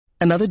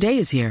Another day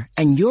is here,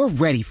 and you're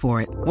ready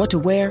for it. What to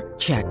wear?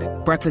 Check.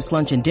 Breakfast,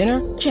 lunch, and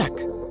dinner? Check.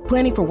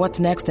 Planning for what's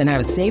next and how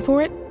to save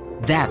for it?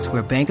 That's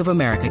where Bank of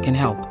America can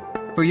help.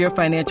 For your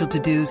financial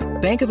to-dos,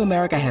 Bank of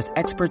America has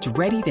experts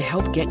ready to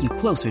help get you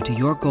closer to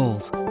your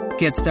goals.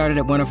 Get started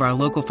at one of our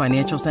local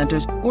financial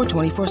centers or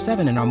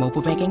 24/7 in our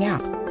mobile banking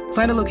app.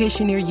 Find a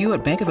location near you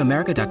at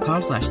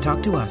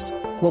bankofamerica.com/talktous.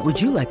 What would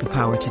you like the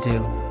power to do?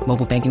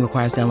 Mobile banking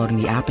requires downloading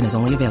the app and is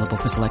only available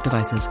for select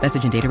devices.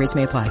 Message and data rates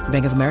may apply.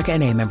 Bank of America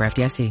N.A., member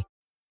FDIC.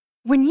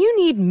 When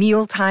you need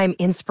mealtime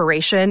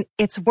inspiration,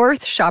 it's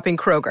worth shopping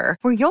Kroger,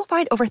 where you'll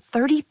find over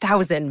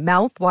 30,000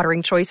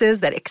 mouth-watering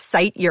choices that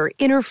excite your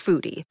inner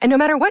foodie. And no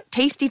matter what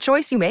tasty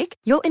choice you make,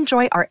 you'll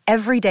enjoy our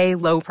everyday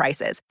low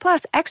prices,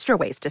 plus extra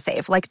ways to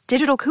save, like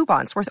digital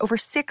coupons worth over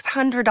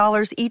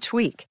 $600 each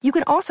week. You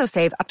can also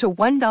save up to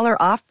 $1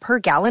 off per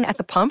gallon at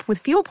the pump with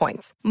fuel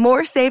points.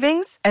 More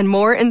savings and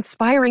more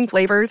inspiring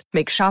flavors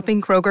make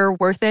shopping Kroger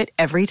worth it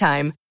every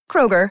time.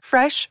 Kroger,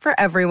 fresh for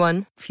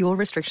everyone. Fuel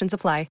restrictions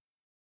apply.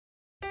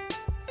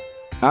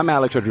 I'm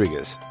Alex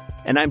Rodriguez.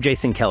 And I'm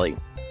Jason Kelly.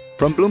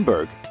 From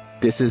Bloomberg,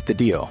 this is The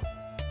Deal.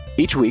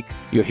 Each week,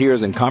 you'll hear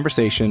us in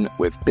conversation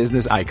with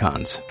business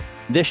icons.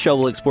 This show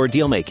will explore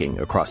deal-making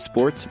across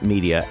sports,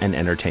 media, and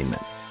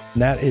entertainment.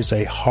 That is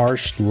a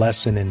harsh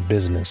lesson in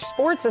business.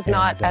 Sports is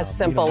not as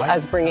simple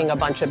as bringing a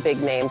bunch of big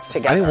names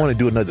together. I didn't want to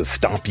do another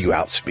stomp you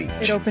out speech.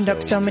 It opened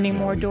up so many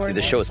more doors.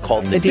 The show is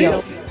called The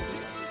Deal.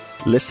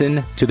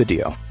 Listen to The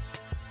Deal.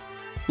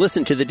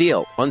 Listen to The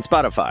Deal on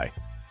Spotify.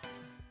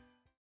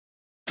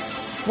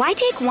 Why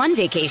take one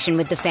vacation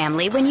with the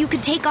family when you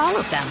could take all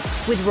of them?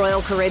 With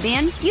Royal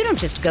Caribbean, you don't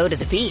just go to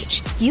the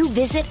beach. You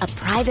visit a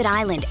private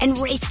island and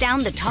race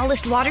down the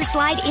tallest water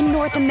slide in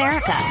North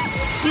America.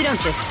 You don't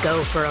just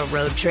go for a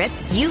road trip.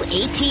 You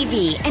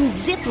ATV and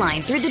zip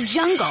line through the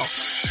jungle.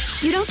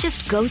 You don't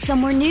just go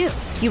somewhere new.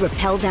 You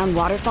rappel down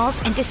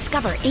waterfalls and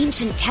discover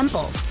ancient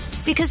temples.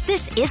 Because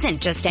this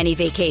isn't just any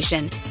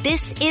vacation.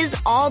 This is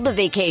all the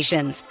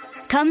vacations.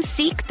 Come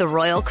seek the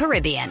Royal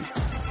Caribbean.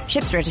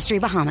 Ships Registry,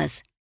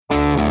 Bahamas.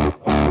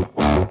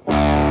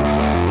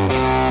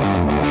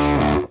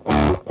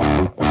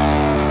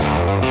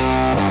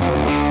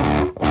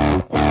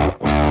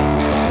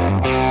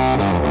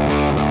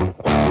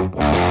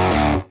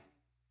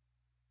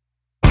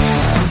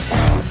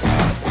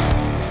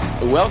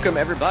 Welcome,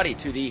 everybody,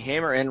 to the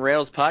Hammer and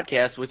Rails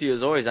podcast. With you,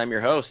 as always, I'm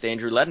your host,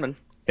 Andrew Ledman.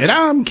 And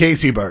I'm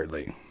Casey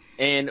Bartley.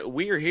 And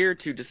we are here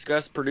to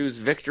discuss Purdue's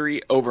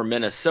victory over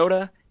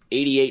Minnesota,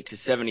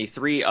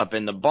 88-73 up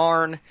in the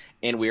barn.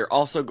 And we are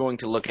also going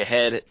to look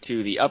ahead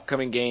to the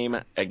upcoming game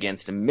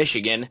against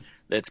Michigan.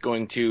 That's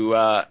going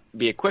to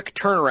be a quick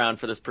turnaround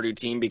for this Purdue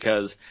team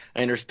because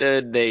I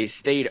understood they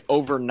stayed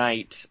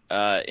overnight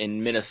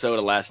in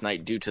Minnesota last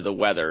night due to the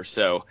weather.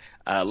 So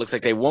looks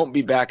like they won't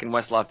be back in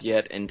West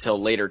Lafayette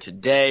until later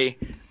today.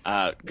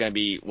 Going to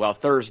be,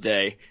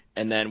 Thursday.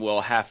 And then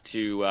we'll have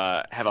to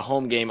have a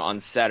home game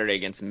on Saturday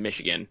against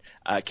Michigan.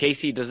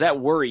 Casey, does that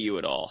worry you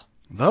at all?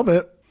 A little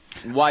bit.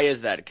 Why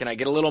is that? Can I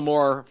get a little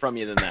more from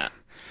you than that?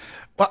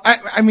 Well,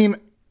 I mean,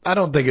 I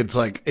don't think it's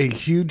like a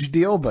huge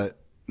deal, but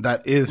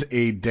that is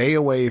a day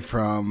away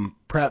from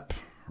prep,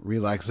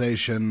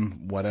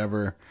 relaxation,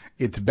 whatever.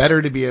 It's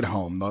better to be at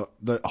home.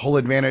 The whole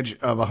advantage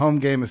of a home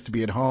game is to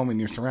be at home in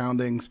your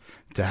surroundings,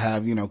 to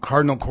have,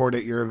 Cardinal Court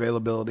at your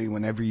availability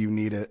whenever you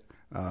need it.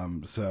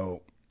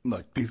 So,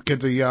 look, these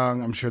kids are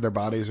young. I'm sure their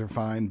bodies are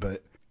fine,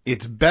 but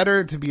it's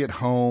better to be at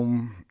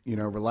home,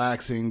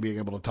 relaxing, being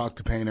able to talk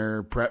to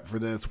Painter, prep for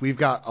this. We've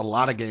got a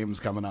lot of games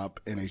coming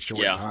up in a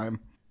short time.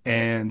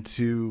 And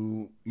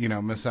to,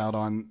 miss out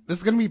on – this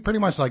is going to be pretty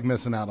much like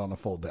missing out on a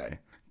full day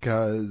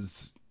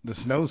because the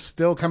snow's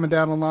still coming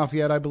down in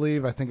Lafayette, I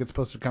believe. I think it's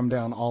supposed to come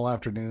down all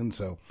afternoon,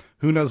 so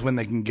who knows when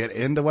they can get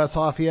into West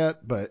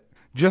Lafayette. But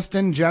just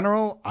in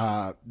general,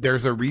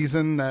 there's a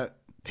reason that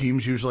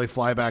teams usually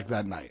fly back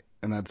that night,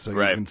 and that's so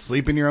you can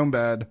sleep in your own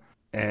bed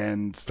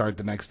and start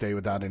the next day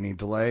without any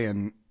delay.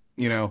 And,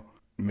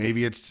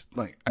 maybe it's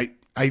like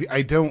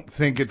I don't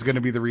think it's going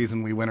to be the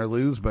reason we win or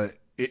lose, but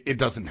it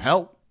doesn't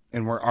help.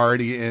 And we're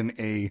already in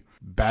a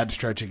bad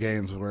stretch of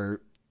games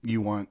where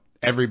you want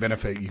every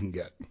benefit you can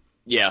get.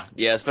 Yeah,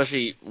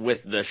 especially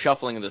with the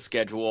shuffling of the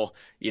schedule.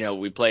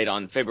 We played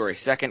on February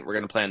 2nd. We're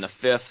going to play on the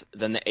 5th,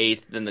 then the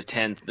 8th, then the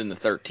 10th, then the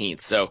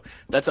 13th. So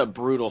that's a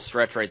brutal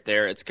stretch right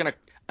there. It's going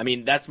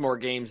to – that's more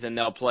games than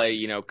they'll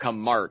play, come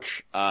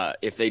March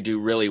if they do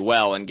really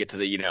well and get to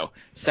the,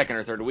 second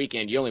or third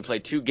weekend. You only play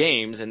 2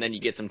 games, and then you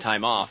get some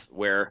time off,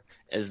 where –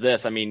 as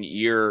this,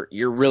 you're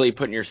really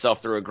putting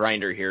yourself through a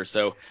grinder here.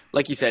 So,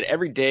 like you said,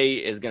 every day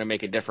is going to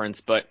make a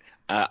difference, but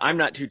I'm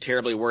not too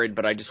terribly worried,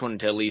 but I just wanted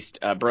to at least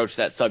broach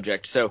that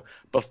subject. So,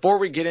 before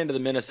we get into the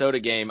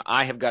Minnesota game,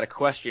 I have got a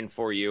question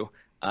for you,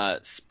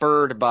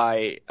 spurred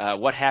by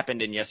what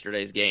happened in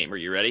yesterday's game. Are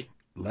you ready?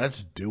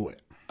 Let's do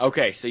it.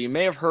 Okay, so you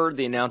may have heard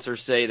the announcer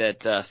say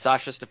that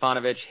Sasha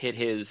Stefanovic hit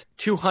his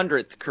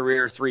 200th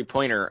career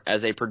three-pointer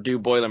as a Purdue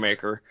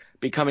Boilermaker,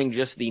 becoming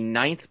just the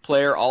 9th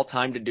player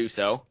all-time to do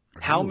so.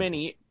 How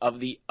many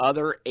of the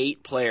other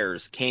 8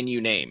 players can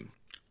you name?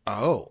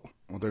 Oh,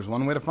 Well, there's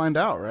one way to find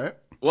out, right?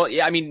 Well,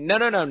 yeah, I mean,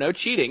 no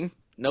cheating.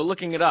 No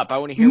looking it up. I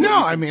want to hear what you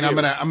No, I mean, do. I'm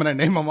gonna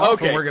name them off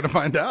Okay. and we're gonna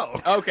find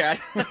out. Okay.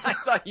 I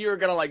thought you were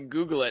going to, like,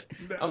 Google it.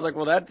 No. I was like,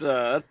 well,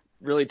 that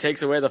really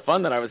takes away the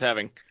fun that I was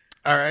having.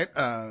 All right,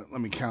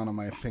 let me count on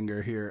my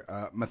finger here.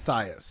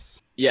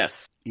 Matthias.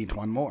 Yes.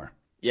 Etwan Moore.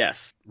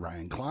 Yes.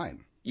 Ryan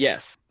Klein.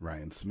 Yes.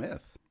 Ryan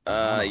Smith.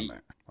 Hold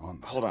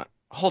on.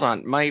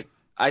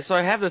 So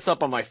I have this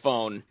up on my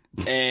phone,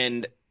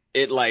 and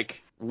it,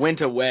 like,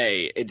 went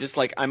away. It just,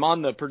 like, I'm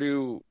on the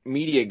Purdue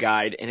media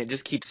guide, and it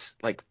just keeps,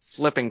 like,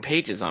 flipping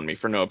pages on me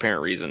for no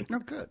apparent reason. Oh,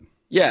 good.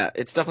 Yeah,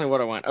 it's definitely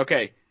what I want.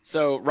 Okay,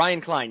 so Ryan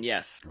Klein,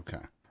 yes. Okay.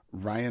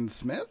 Ryan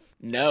Smith?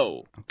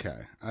 No. Okay.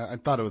 I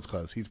thought it was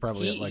close. He's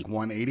probably at like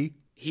 180.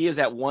 He is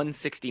at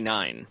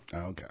 169.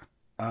 Okay.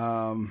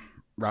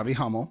 Robbie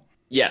Hummel.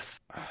 Yes.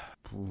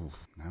 Ooh,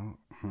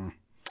 no.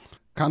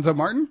 Konzo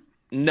Martin?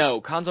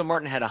 No, Konzo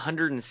Martin had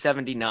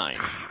 179.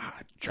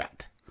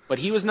 Drat. But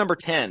he was number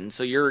 10,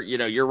 so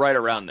you're right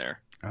around there.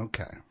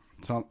 Okay.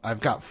 So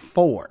I've got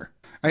 4.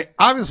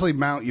 Obviously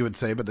Mount you would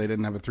say, but they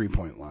didn't have a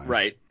 3-point line.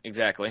 Right,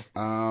 exactly.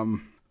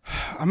 I'm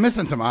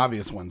missing some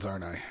obvious ones,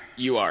 aren't I?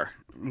 You are.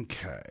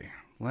 Okay.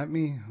 Let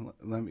me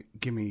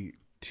give me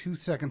 2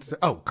 seconds to.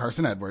 Oh,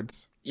 Carson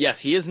Edwards. Yes,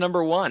 he is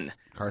number 1.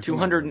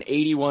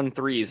 281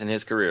 threes in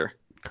his career.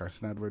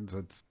 Carson Edwards,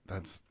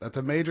 that's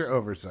a major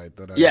oversight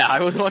that I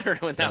was wondering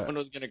when that one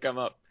was going to come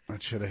up.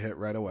 That should have hit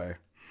right away.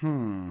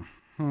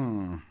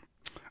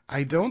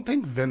 I don't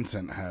think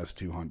Vincent has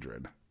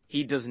 200.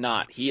 He does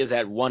not. He is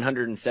at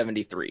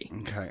 173.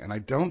 Okay, and I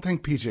don't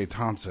think PJ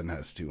Thompson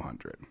has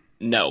 200.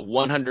 No,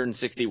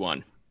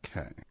 161.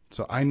 Okay,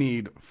 so I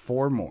need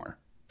 4 more.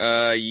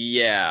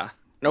 Yeah.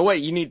 No,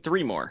 wait, you need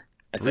 3 more,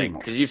 I think,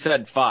 because you've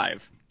said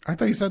 5. I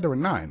thought you said there were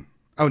 9.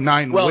 Oh,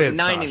 9 well, with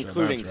 9 Sasha.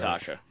 including That's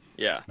right. Sasha.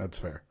 Yeah. That's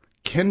fair.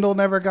 Kendall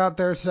never got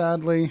there,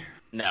 sadly.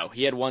 No,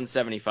 he had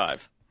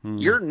 175.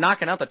 You're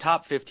knocking out the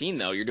top 15,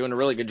 though. You're doing a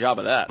really good job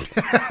of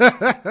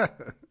that.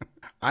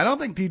 I don't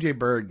think DJ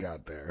Bird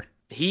got there.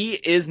 He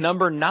is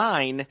number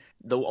 9,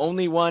 the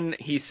only one.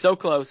 He's so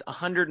close,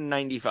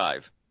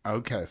 195.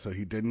 Okay, so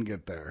he didn't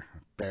get there.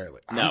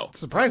 Barely. No. I'm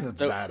surprised it's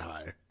that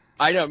high.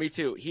 I know, me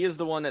too. He is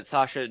the one that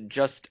Sasha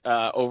just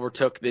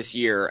overtook this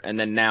year, and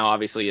then now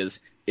obviously is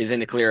in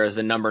the clear as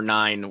the number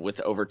 9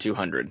 with over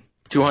 200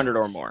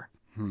 or more.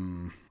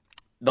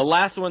 The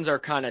last ones are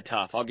kind of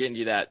tough. I'll get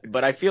into that,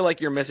 but I feel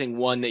like you're missing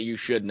one that you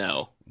should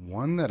know.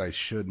 One that I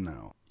should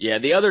know. Yeah,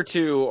 the other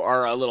 2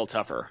 are a little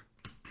tougher.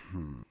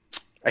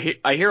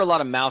 I hear a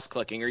lot of mouse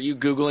clicking. Are you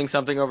Googling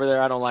something over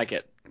there? I don't like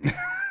it.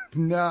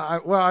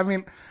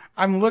 No,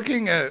 I'm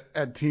looking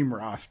at team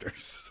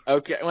rosters.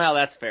 Okay, well,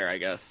 that's fair, I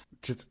guess.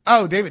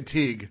 David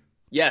Teague.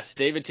 Yes,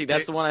 David Teague.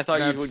 That's the one I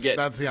thought you would get.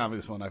 That's the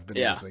obvious one I've been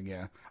missing,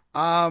 yeah.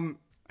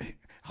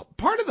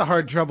 Part of the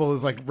hard trouble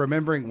is, like,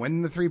 remembering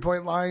when the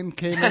 3-point line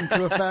came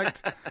into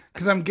effect.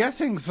 Because I'm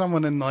guessing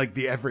someone in, like,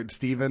 the Everett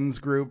Stevens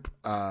group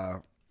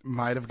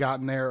might have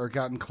gotten there or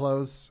gotten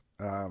close.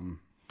 I'm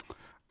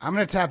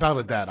going to tap out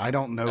at that. I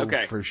don't know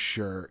for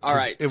sure. All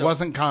right. It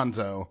wasn't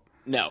Konzo.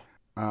 No.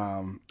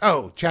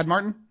 Chad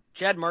Martin?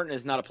 Chad Martin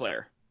is not a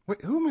player.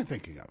 Wait, who am I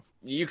thinking of?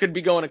 You could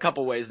be going a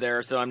couple ways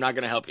there, so I'm not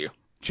going to help you.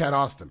 Chad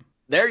Austin.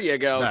 There you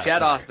go.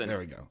 Chad Austin. There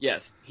we go.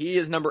 Yes. He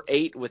is number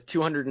 8 with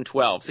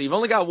 212. So you've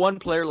only got one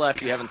player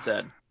left you haven't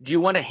said. Do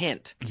you want a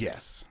hint?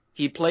 Yes.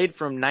 He played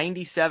from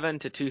 97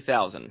 to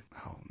 2000.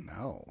 Oh,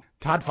 no.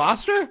 Todd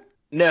Foster?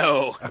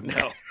 No. Okay.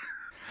 No.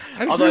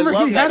 I just Although remember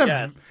I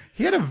love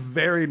he had a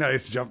very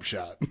nice jump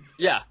shot.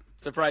 Yeah,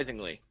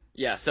 surprisingly.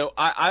 Yeah, so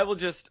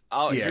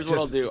here's what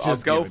I'll do. I'll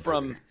Just go give it to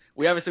from me.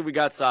 we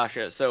got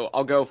Sasha, so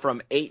I'll go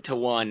from 8 to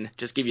 1,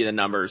 just give you the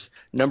numbers.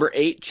 Number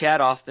 8,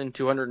 Chad Austin,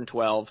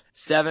 212.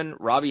 7,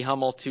 Robbie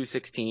Hummel,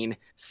 216.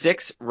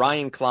 6,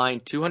 Ryan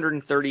Klein,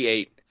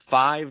 238.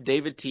 5,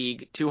 David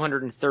Teague,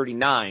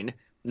 239.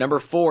 Number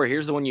 4,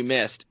 here's the one you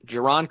missed,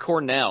 Jerron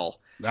Cornell.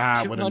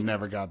 I would have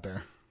never got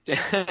there.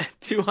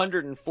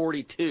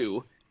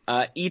 242.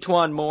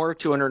 Etwan Moore,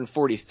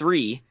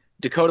 243.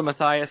 Dakota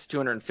Matthias,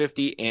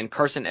 250, and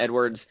Carson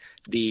Edwards,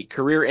 the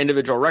career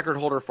individual record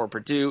holder for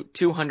Purdue,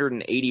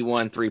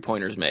 281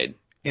 3-pointers made.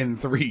 In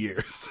 3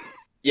 years.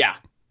 Yeah,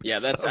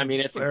 it's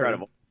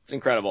incredible. It's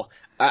incredible.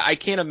 I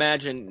can't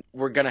imagine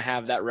we're going to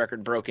have that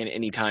record broken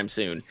anytime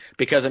soon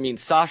because,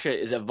 Sasha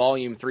is a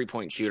volume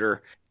 3-point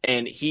shooter,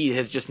 and he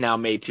has just now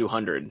made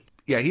 200.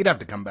 Yeah, he'd have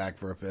to come back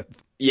for a 5th.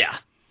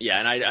 Yeah,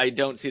 and I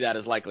don't see that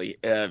as likely.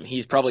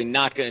 He's probably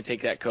not going to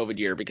take that COVID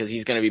year because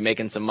he's going to be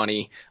making some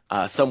money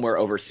somewhere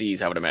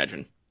overseas, I would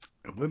imagine.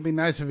 It would be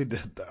nice if he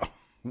did, though.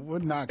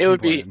 Would not. It would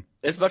be,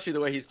 especially the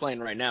way he's playing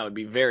right now. It'd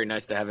be very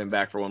nice to have him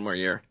back for one more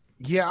year.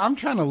 Yeah, I'm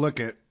trying to look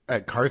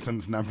at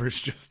Carson's numbers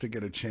just to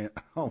get a chance.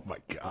 Oh my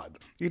God,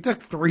 he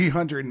took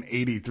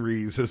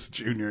 383s his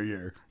junior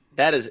year.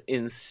 That is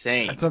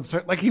insane. That's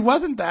absurd. Like, he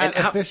wasn't that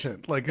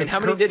efficient. And how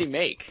many did he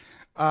make?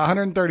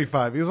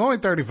 135. He was only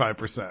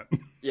 35%.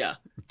 Yeah.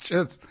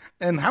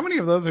 And how many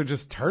of those are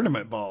just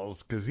tournament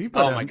balls? Because he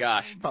put my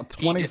gosh, about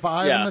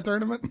 25 in the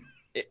tournament.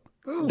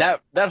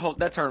 That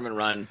tournament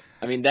run,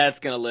 I mean, that's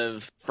going to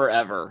live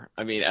forever.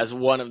 I mean, as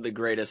one of the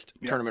greatest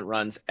tournament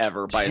runs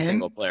ever by a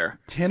single player.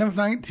 10 of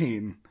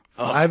 19,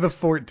 5 of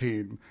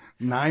 14,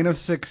 9 of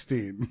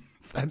 16.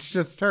 That's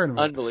just tournament.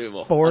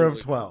 Unbelievable. 4 of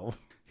 12.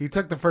 He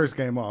took the first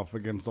game off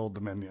against Old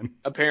Dominion.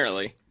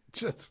 Apparently.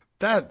 Just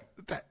that.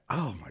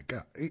 Oh my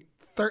God.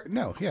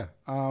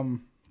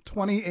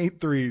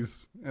 28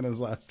 threes in his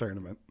last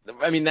tournament.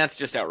 I mean, that's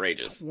just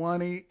outrageous.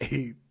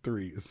 28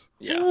 threes.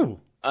 Yeah. Ooh.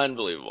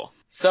 Unbelievable.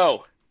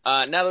 So,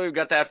 now that we've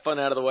got that fun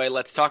out of the way,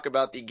 let's talk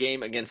about the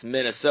game against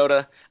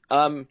Minnesota.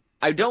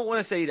 I don't want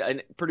to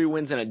say Purdue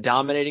wins in a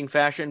dominating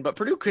fashion, but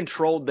Purdue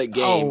controlled the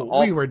game.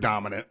 We were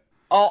dominant.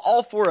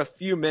 All for a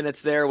few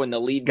minutes there when the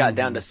lead got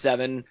down to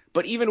 7.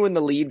 But even when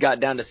the lead got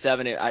down to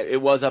 7,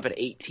 it was up at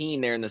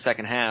 18 there in the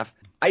second half.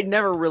 I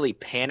never really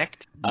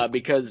panicked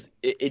because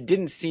it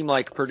didn't seem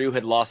like Purdue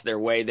had lost their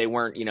way. They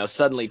weren't,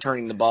 suddenly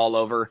turning the ball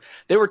over.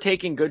 They were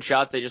taking good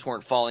shots. They just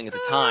weren't falling at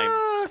the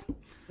time.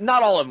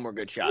 Not all of them were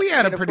good shots. We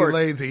had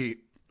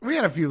We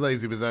had a few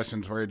lazy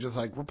possessions where just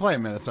like, we're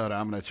playing Minnesota,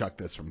 I'm going to chuck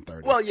this from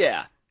 30. Well,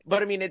 yeah.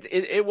 But, I mean,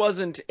 it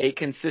wasn't a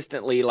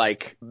consistently,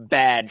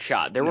 bad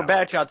shot. There were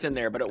bad shots in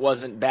there, but it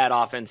wasn't bad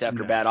offense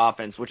after bad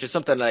offense, which is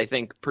something that I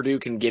think Purdue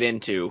can get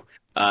into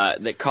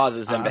that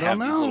causes them to have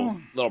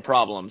these little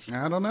problems.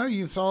 I don't know.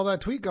 You saw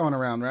that tweet going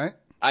around, right?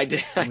 I did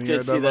see that tweet. We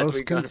are the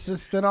most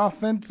consistent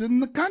offense in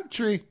the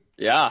country.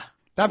 Yeah.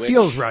 That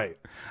feels right.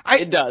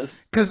 It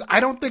does. Because I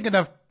don't think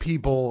enough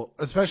people,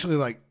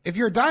 especially, if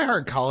you're a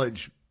diehard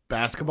college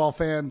basketball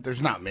fan,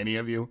 there's not many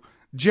of you.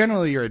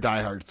 Generally, you're a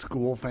diehard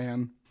school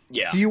fan.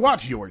 Yeah. So you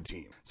watch your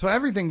team. So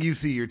everything you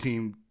see your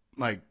team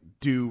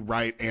do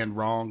right and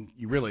wrong,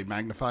 you really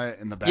magnify it,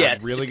 and the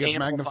bad really gets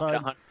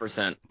magnified.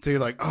 100%. So you're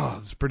like, oh,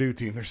 this Purdue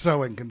team, they're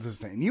so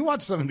inconsistent. And you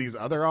watch some of these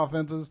other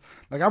offenses.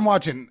 I'm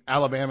watching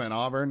Alabama and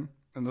Auburn,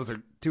 and those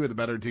are two of the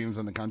better teams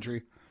in the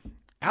country.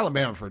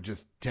 Alabama for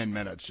just 10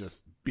 minutes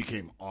just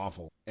became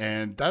awful.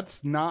 And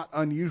that's not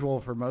unusual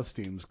for most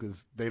teams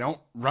because they don't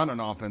run an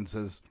offense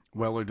as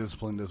well or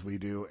disciplined as we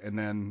do. And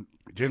then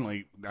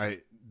generally,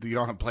 you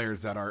don't have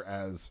players that are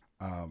as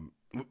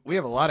we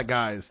have a lot of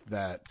guys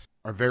that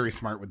are very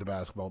smart with the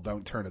basketball,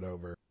 don't turn it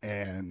over.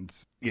 And,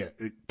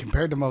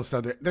 compared to most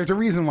other – there's a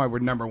reason why we're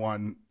number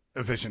one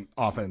efficient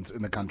offense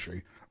in the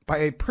country by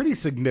a pretty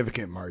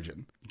significant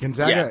margin.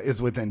 Gonzaga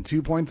is within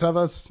 2 points of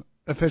us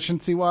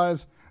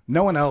efficiency-wise.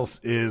 No one else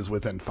is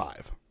within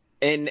 5.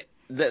 And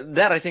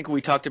that I think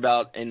we talked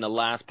about in the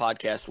last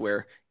podcast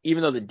where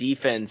even though the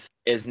defense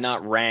is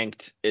not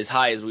ranked as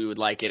high as we would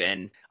like it,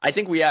 and I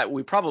think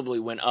we probably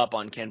went up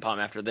on KenPom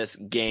after this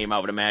game, I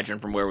would imagine,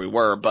 from where we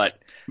were. But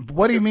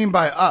what do you mean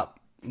by up?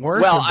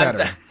 Worse or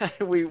better?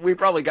 We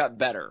probably got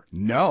better.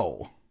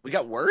 No. We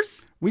got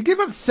worse? We gave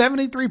up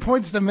 73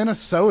 points to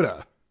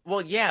Minnesota.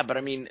 Well, yeah, but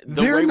I mean,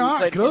 they're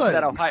not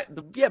good.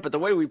 But the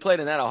way we played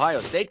in that Ohio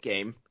State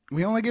game.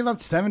 We only gave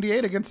up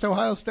 78 against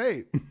Ohio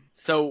State.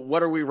 So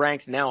what are we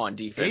ranked now on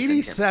defense?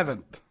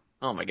 87th.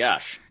 Oh my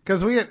gosh.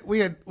 Because we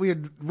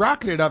had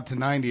rocketed up to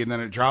 90 and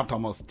then it dropped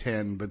almost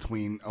 10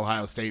 between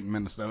Ohio State and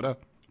Minnesota,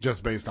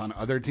 just based on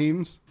other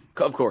teams.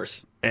 Of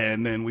course.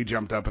 And then we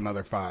jumped up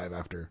another 5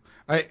 after.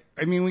 I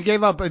mean, we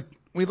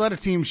let a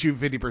team shoot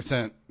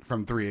 50%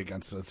 from 3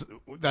 against us.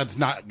 That's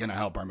not going to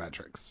help our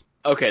metrics.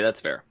 Okay, that's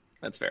fair.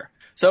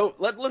 So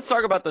let's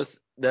talk about the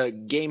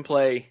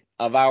gameplay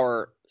of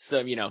our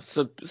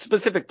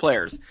specific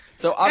players.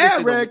 So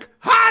obviously Eric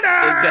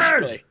Hunter!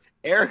 Exactly.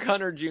 Eric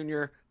Hunter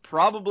Jr.,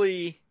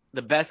 probably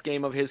the best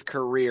game of his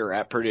career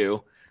at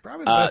Purdue.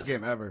 Probably the best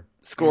game ever.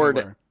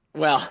 Scored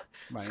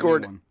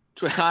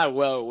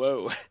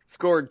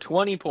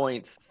 20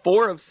 points,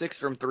 4 of 6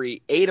 from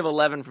 3, 8 of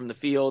 11 from the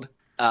field,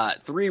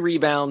 3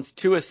 rebounds,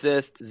 2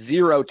 assists,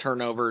 0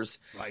 turnovers.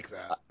 Like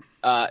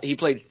that. He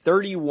played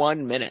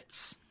 31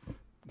 minutes.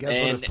 Guess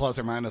what his plus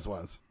or minus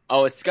was?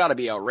 Oh, it's got to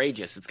be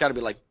outrageous. It's got to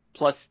be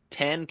plus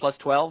 10, plus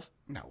 12.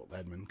 No,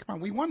 Edmund, come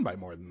on, we won by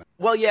more than that.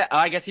 Well, yeah,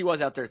 I guess he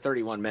was out there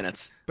 31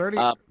 minutes.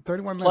 31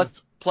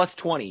 minutes. Plus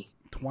 20.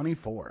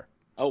 24.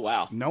 Oh,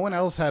 wow. No one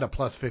else had a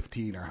plus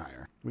 15 or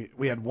higher.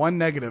 We had one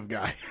negative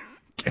guy.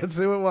 Guess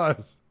who it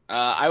was?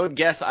 I would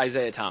guess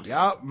Isaiah Thompson.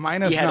 Yeah,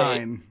 minus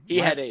 9. He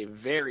had a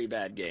very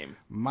bad game.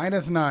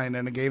 Minus 9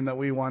 in a game that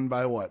we won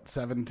by what,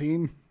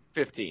 17?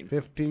 15.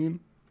 15?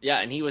 Yeah,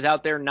 and he was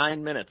out there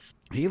 9 minutes.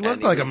 He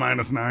looked like a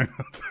minus 9.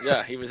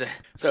 Yeah, he was.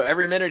 So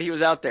every minute he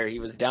was out there, he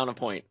was down a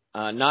point.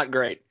 Not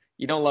great.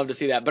 You don't love to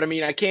see that. But I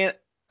mean, I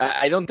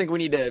don't think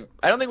we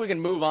can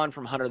move on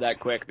from Hunter that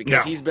quick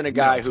because he's been a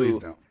guy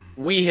who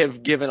we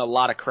have given a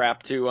lot of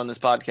crap to on this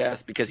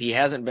podcast because he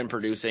hasn't been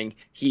producing.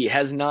 He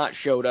has not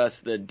showed us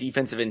the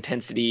defensive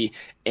intensity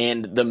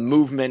and the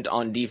movement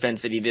on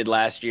defense that he did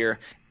last year.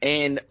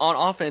 And on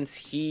offense,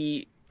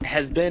 he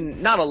has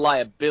been not a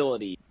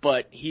liability,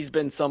 but he's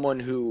been someone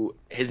who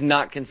is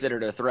not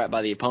considered a threat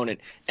by the opponent.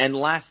 And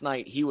last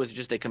night, he was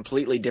just a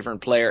completely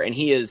different player. And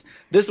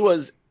this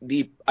was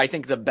I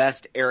think the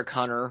best Eric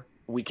Hunter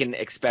we can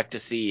expect to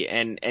see.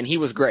 And he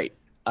was great.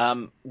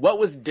 What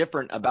was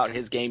different about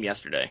his game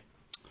yesterday?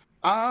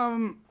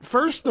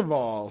 First of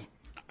all,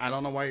 I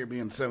don't know why you're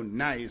being so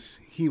nice.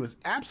 He was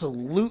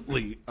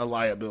absolutely a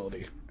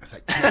liability. As I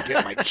can't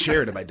get my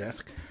chair to my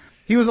desk.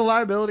 He was a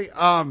liability.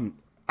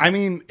 I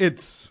mean,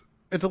 it's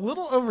a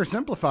little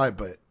oversimplified,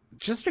 but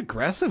just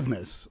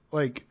aggressiveness.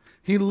 Like,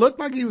 he looked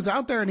like he was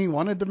out there and he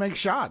wanted to make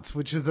shots,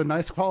 which is a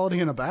nice quality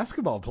in a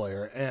basketball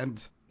player.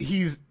 And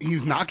he's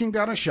knocking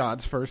down his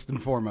shots first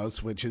and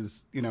foremost, which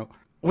is, you know,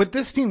 with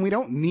this team, we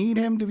don't need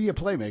him to be a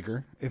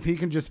playmaker. If he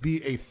can just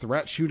be a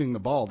threat shooting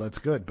the ball, that's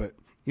good. But,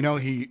 you know,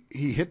 he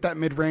hit that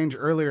mid-range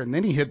earlier, and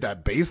then he hit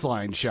that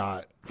baseline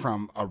shot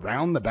from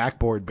around the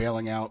backboard,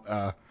 bailing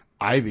out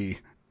Ivy.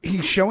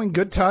 He's showing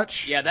good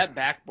touch. Yeah, that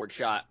backboard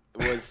shot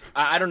was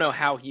I don't know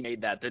how he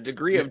made that. The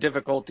degree of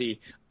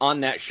difficulty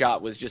on that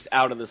shot was just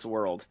out of this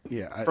world.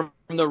 Yeah,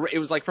 it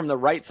was like from the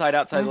right side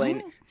outside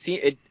lane. See,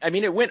 it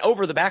went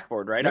over the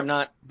backboard, right?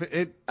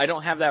 Yep. I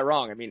don't have that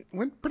wrong. I mean,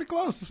 went pretty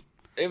close.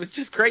 It was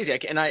just crazy,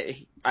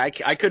 I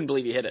couldn't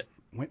believe he hit it.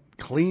 Went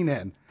clean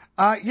in.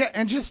 Yeah,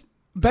 and just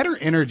better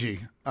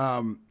energy.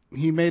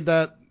 He made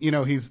that. You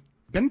know, he's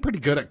been pretty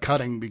good at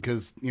cutting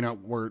because, you know,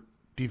 where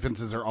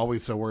defenses are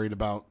always so worried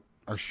about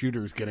our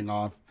shooters getting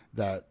off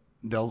that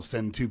they'll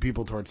send two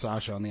people towards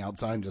Sasha on the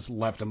outside and just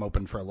left him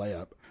open for a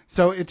layup.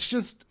 So it's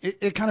just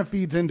it kind of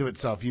feeds into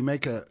itself. You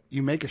make a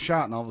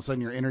shot and all of a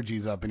sudden your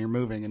energy's up and you're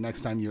moving, and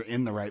next time you're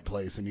in the right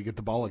place and you get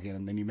the ball again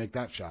and then you make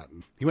that shot.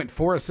 And he went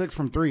 4 of 6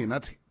 from 3, and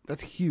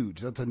that's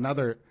huge. That's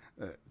another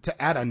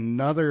to add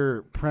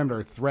another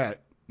perimeter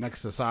threat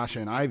next to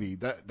Sasha and Ivy.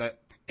 That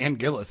and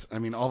Gillis. I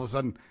mean, all of a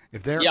sudden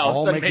if they're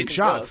all making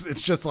shots,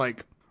 it's just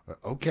like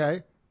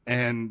okay.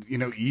 And you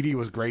know, Edey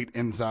was great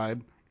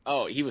inside.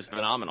 Oh, he was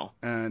phenomenal.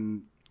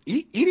 And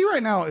Edey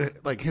right now,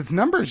 like his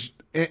numbers,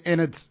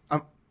 and it's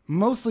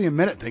mostly a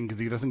minute thing because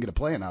he doesn't get to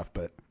play enough.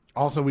 But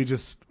also we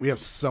have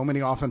so many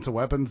offensive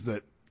weapons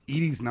that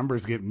Edey's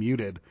numbers get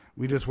muted.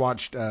 We just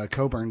watched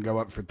Coburn go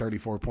up for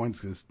 34 points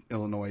because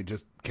Illinois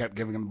just kept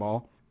giving him the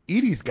ball.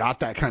 Edey's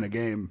got that kind of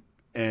game.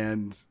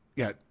 And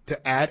yeah,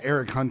 to add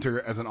Eric Hunter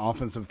as an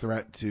offensive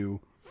threat to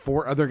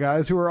 4 other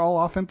guys who are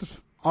all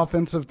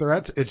offensive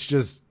threats, it's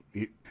just,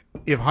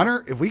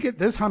 if we get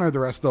this Hunter the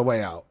rest of the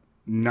way out,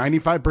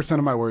 95%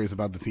 of my worries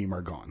about the team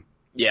are gone.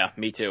 Yeah,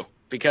 me too.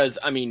 Because,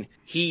 I mean,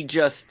 he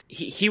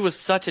was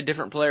such a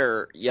different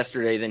player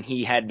yesterday than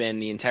he had been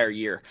the entire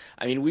year.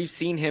 I mean, we've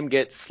seen him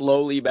get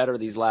slowly better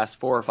these last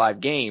 4 or 5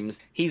 games.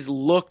 He's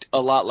looked a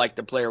lot like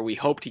the player we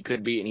hoped he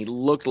could be, and he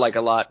looked like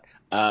a lot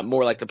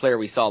more like the player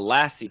we saw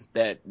last season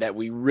that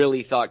we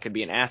really thought could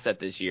be an asset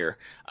this year.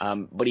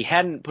 But he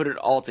hadn't put it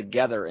all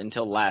together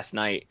until last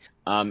night.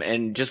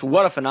 And just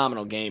what a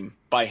phenomenal game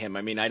by him.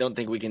 I mean, I don't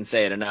think we can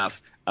say it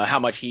enough, how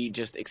much he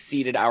just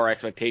exceeded our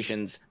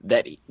expectations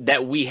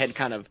that we had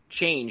kind of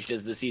changed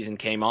as the season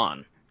came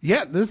on.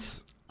 Yeah,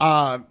 this,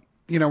 we're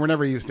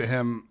never used to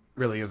him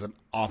really as an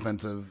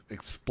offensive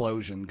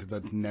explosion because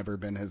that's never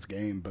been his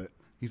game, but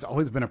he's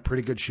always been a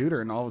pretty good shooter,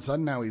 and all of a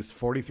sudden now he's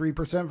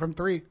 43% from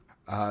 3.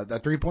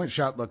 That 3-point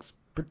shot looks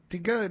pretty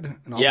good,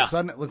 and all of a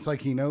sudden it looks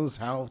like he knows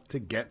how to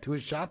get to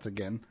his shots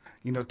again.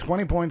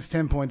 20 points,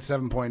 10 points,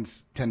 7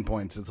 points, 10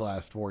 points his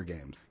last 4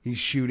 games. He's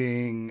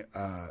shooting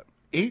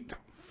 8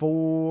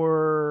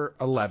 for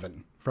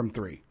 11 from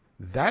 3.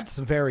 That's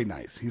very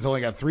nice. He's only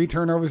got 3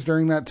 turnovers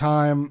during that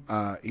time.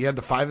 He had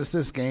the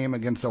 5-assist game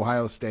against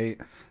Ohio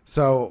State.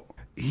 So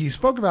he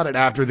spoke about it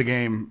after the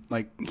game.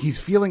 Like, he's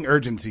feeling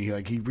urgency.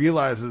 Like, he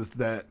realizes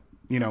that,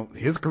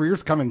 his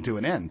career's coming to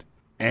an end.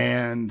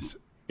 And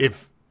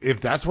if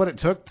that's what it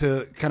took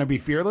to kind of be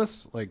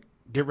fearless, like,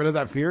 get rid of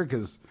that fear,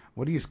 because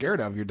what are you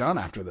scared of? You're done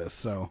after this.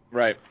 So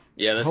right.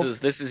 Yeah,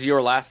 this is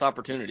your last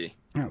opportunity.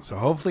 Yeah, so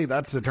hopefully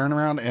that's the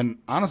turnaround. And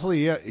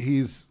honestly, yeah,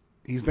 he's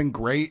been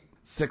great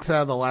 6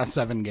 out of the last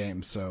 7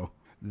 games. So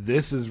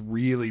this is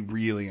really,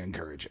 really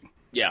encouraging.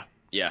 Yeah.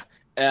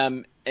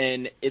 And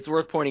it's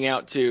worth pointing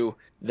out too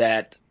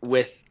that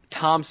with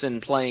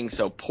Thompson playing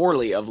so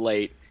poorly of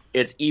late,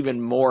 it's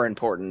even more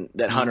important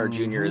that Hunter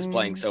Jr. is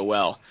playing so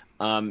well.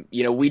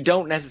 We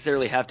don't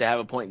necessarily have to have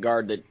a point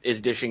guard that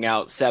is dishing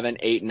out 7,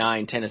 8,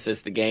 9, 10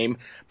 assists a game,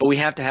 but we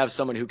have to have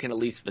someone who can at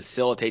least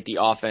facilitate the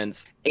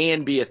offense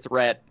and be a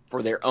threat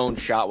for their own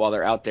shot while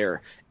they're out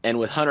there. And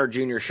with Hunter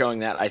Jr. showing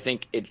that, I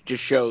think it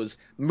just shows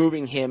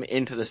moving him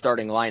into the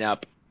starting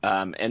lineup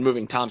and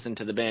moving Thompson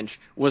to the bench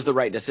was the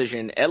right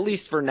decision, at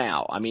least for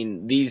now. I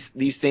mean, these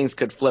things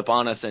could flip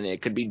on us, and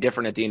it could be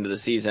different at the end of the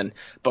season.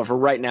 But for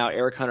right now,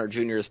 Eric Hunter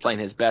Jr. is playing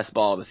his best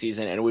ball of the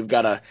season, and we've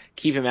got to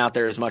keep him out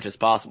there as much as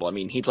possible. I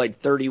mean, he played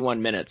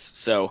 31 minutes,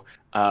 so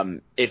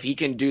if he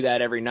can do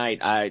that every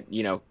night,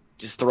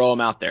 just throw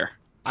him out there.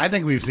 I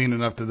think we've seen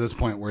enough to this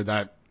point where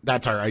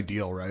that's our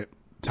ideal, right?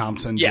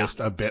 Thompson just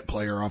a bit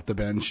player off the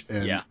bench,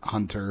 and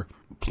Hunter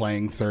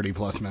playing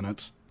 30-plus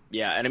minutes.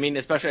 Yeah, and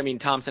especially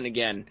Thompson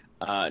again,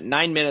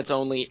 9 minutes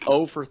only,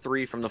 0 for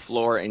 3 from the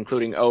floor,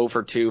 including 0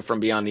 for 2 from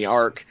beyond the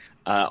arc.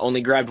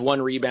 Only grabbed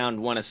 1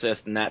 rebound, 1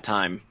 assist in that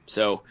time.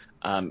 So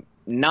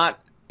not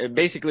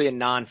basically a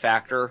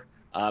non-factor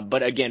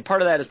But again,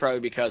 part of that is probably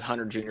because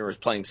Hunter Jr. was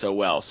playing so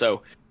well.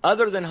 So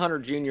other than Hunter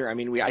Jr., I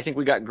mean, I think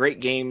we got great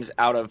games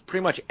out of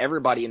pretty much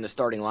everybody in the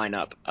starting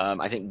lineup.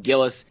 I think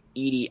Gillis,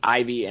 Edey,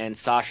 Ivey, and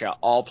Sasha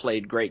all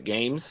played great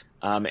games.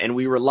 And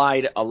we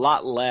relied a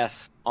lot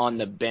less on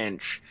the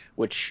bench,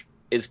 which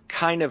is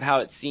kind of how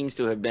it seems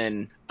to have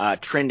been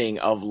trending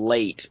of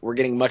late. We're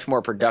getting much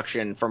more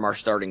production from our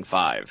starting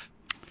five.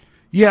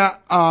 Yeah,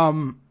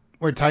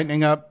 we're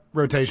tightening up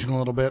rotation a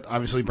little bit.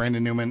 Obviously,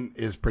 Brandon Newman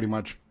is pretty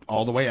much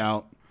all the way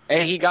out.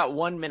 And he got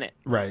 1 minute.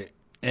 Right.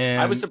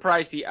 And I was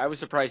surprised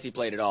he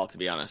played at all, to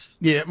be honest.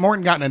 Yeah,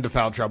 Morton got into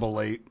foul trouble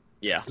late.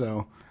 Yeah.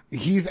 So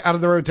he's out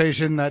of the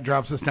rotation. That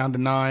drops us down to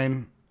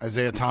 9.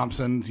 Isaiah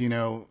Thompson's,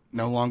 no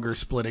longer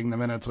splitting the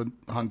minutes with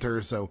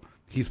Hunter, so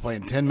he's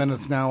playing 10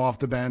 minutes now off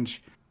the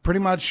bench. Pretty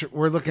much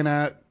we're looking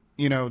at,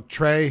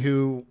 Trey,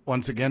 who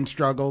once again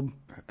struggled.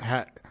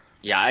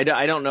 Yeah, I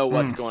don't know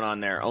what's going on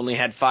there. Only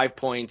had 5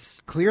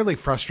 points. Clearly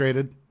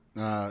frustrated.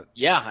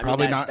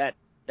 Probably not.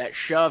 That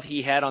shove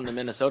he had on the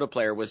Minnesota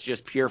player was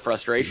just pure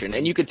frustration.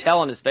 And you could tell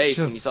on his face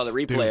when you saw the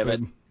replay of it.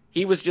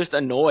 He was just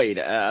annoyed.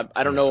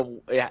 I don't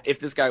know if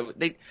this guy –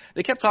 they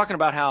kept talking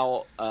about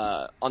how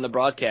on the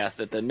broadcast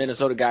that the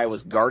Minnesota guy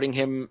was guarding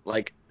him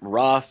like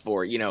rough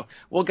or,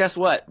 well, guess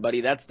what,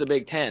 buddy? That's the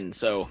Big Ten.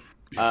 So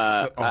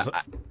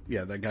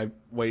that guy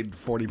weighed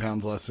 40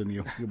 pounds less than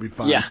you. You'll be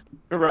fine. Yeah,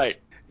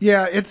 right.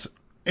 Yeah,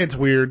 it's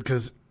weird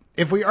because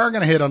if we are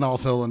going to hit on all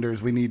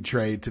cylinders, we need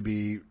Trey to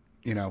be,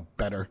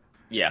 better.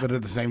 Yeah. But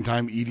at the same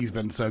time, Edey's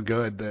been so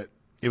good that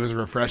it was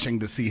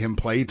refreshing to see him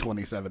play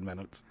 27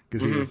 minutes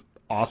because he was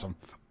awesome.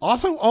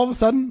 Also, all of a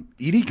sudden,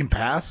 Edey can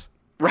pass.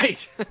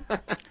 Right.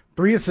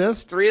 3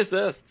 assists. 3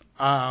 assists.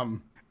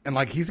 And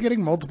he's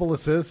getting multiple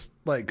assists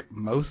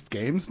most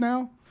games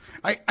now.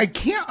 I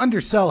can't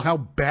undersell how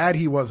bad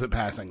he was at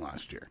passing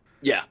last year.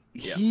 Yeah.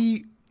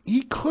 He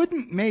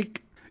couldn't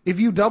make, if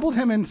you doubled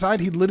him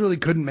inside, he literally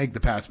couldn't make the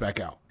pass back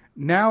out.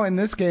 Now in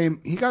this game,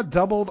 he got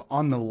doubled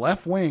on the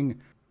left wing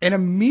and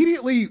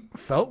immediately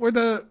felt where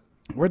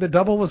the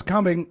double was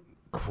coming,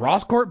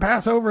 cross court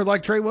pass over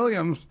like Trey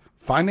Williams,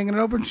 finding an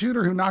open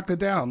shooter who knocked it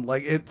down.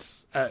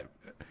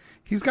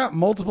 He's got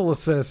multiple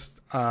assists,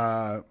 3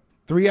 out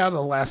of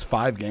the last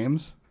 5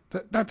 games.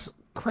 That's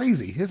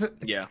crazy. His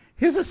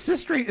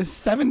assist rate is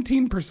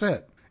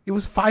 17%. It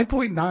was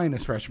 5.9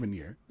 his freshman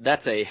year.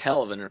 That's a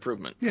hell of an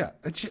improvement. Yeah,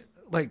 it's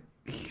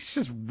he's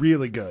just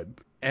really good.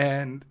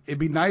 And it'd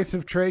be nice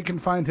if Trey can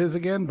find his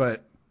again,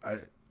 but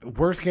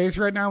worst case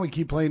right now, we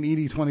keep playing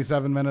Edey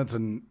 27 minutes,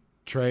 and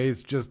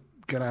Trey's just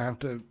going to have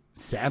to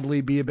sadly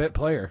be a bit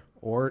player,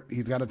 or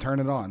he's got to turn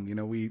it on.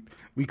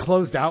 We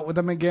closed out with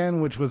him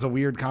again, which was a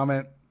weird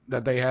comment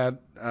that they had,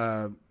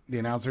 the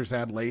announcers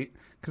had late,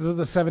 because it was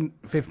a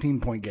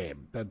 15-point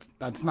game.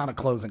 That's not a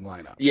closing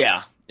lineup.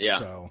 Yeah.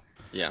 So,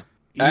 yeah.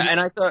 And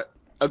I thought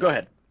 – oh, go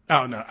ahead.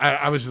 Oh, no.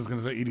 I was just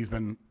going to say Edey's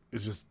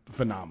is just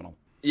phenomenal.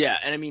 Yeah,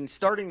 and I mean,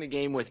 starting the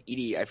game with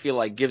Edey, I feel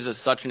like gives us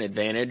such an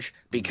advantage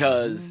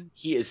because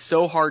he is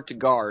so hard to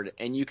guard,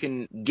 and you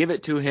can give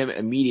it to him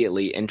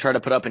immediately and try to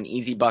put up an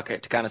easy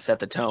bucket to kind of set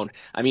the tone.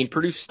 I mean,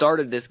 Purdue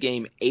started this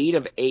game 8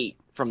 of 8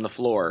 from the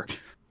floor.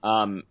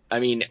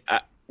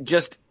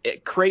 Just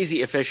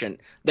crazy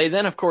efficient. They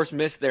then, of course,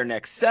 missed their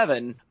next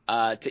 7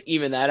 to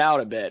even that out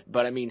a bit.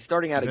 But, I mean,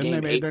 starting out a game –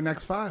 Then they made their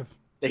next 5.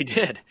 They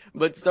did.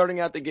 But starting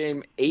out the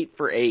game 8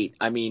 for 8,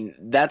 I mean,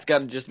 that's got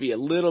to just be a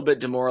little bit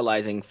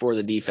demoralizing for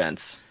the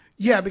defense.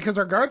 Yeah, because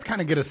our guards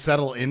kind of get to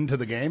settle into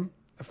the game.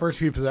 The first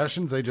few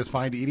possessions, they just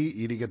find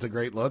Edey. Edey gets a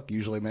great look,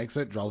 usually makes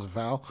it, draws a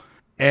foul.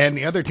 And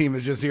the other team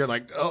is just here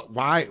like, oh,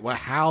 why? Well,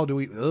 why do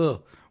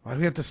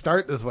we have to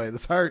start this way?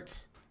 This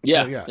hurts.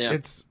 Yeah.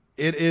 So,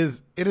 it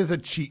is a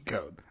cheat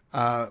code.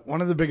 One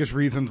of the biggest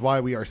reasons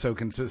why we are so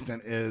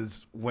consistent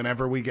is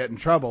whenever we get in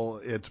trouble,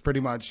 it's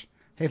pretty much,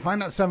 hey,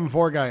 find that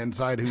 7'4" guy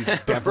inside who's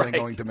definitely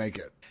going to make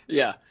it.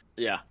 Yeah.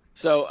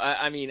 So,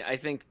 I mean, I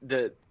think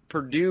the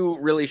Purdue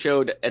really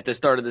showed at the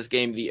start of this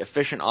game the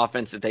efficient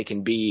offense that they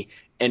can be.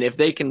 And if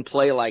they can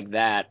play like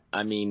that,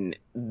 I mean,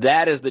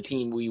 that is the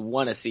team we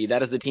want to see.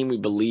 That is the team we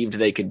believed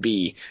they could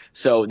be.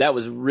 So that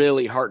was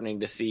really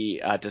heartening to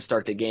see to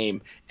start the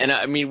game. And,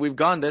 I mean, we've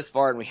gone this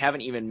far, and we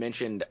haven't even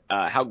mentioned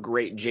how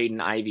great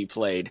Jaden Ivey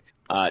played.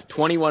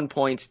 21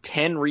 points,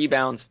 10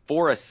 rebounds,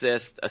 4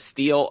 assists, a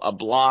steal, a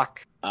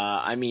block.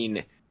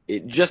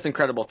 Just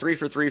incredible. 3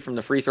 for 3 from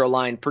the free throw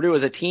line. Purdue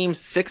as a team,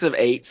 6 of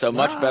 8, so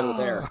much better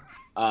there.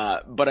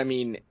 But I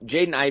mean,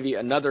 Jaden Ivey,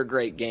 another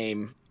great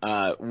game.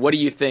 What do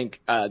you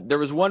think? There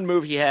was one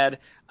move he had,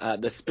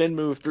 the spin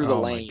move through the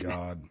lane. Oh my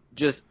God.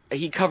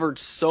 He covered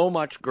so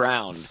much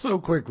ground. So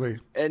quickly.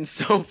 And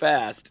so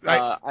fast.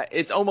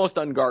 It's almost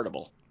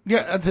unguardable.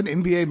 Yeah, that's an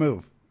NBA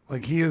move.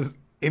 He is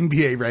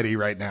NBA ready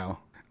right now.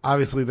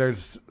 Obviously,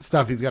 there's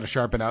stuff he's got to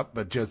sharpen up,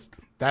 but just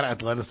that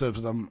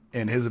athleticism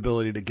and his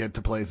ability to get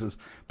to places.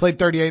 Played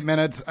 38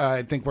 minutes.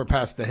 I think we're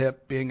past the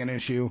hip being an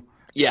issue.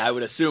 Yeah, I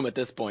would assume at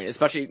this point,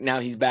 especially now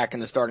he's back in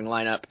the starting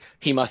lineup.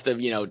 He must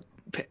have,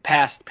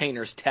 passed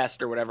Painter's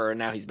test or whatever, and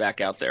now he's back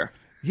out there.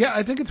 Yeah,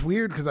 I think it's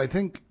weird because I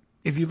think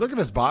if you look at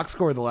his box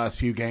score the last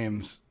few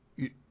games,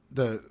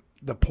 the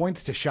the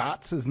points to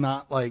shots is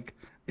not like,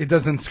 it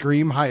doesn't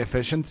scream high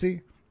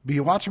efficiency. But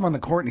you watch him on the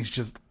court, and he's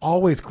just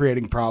always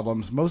creating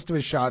problems. Most of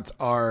his shots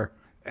are,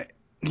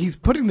 he's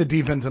putting the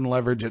defense in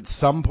leverage at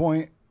some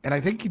point, and I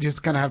think you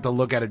just kind of have to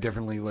look at it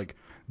differently. Like,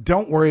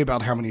 don't worry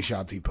about how many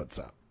shots he puts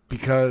up,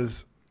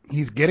 because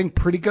he's getting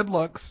pretty good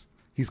looks,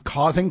 he's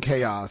causing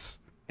chaos,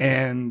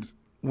 and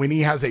when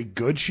he has a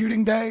good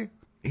shooting day,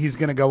 he's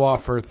going to go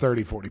off for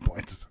 30, 40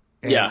 points.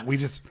 And yeah. We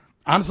just,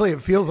 honestly,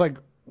 it feels like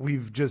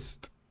we've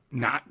just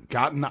not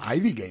gotten the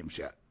Ivy games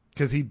yet,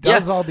 because he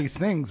does all these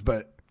things,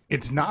 but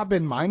it's not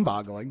been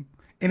mind-boggling,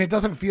 and it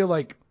doesn't feel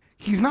like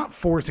he's not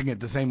forcing it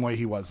the same way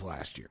he was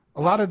last year.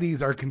 A lot of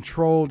these are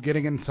controlled,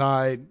 getting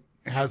inside,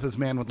 has his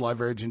man with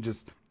leverage, and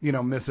just,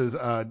 misses.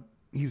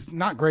 He's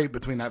not great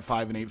between that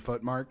 5 and 8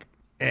 foot mark,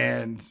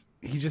 and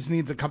he just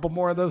needs a couple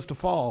more of those to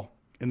fall,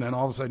 and then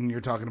all of a sudden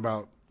you're talking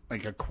about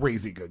like a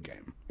crazy good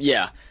game.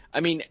 Yeah,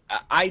 I mean,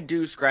 I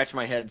do scratch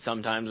my head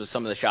sometimes with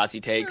some of the shots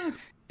he takes,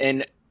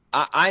 and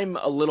I'm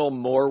a little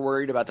more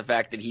worried about the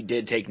fact that he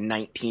did take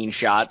 19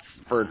 shots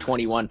for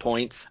 21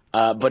 points,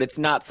 but it's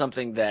not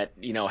something that,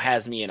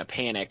 has me in a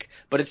panic,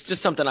 but it's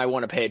just something I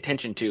want to pay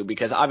attention to,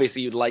 because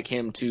obviously you'd like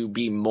him to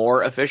be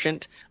more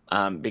efficient,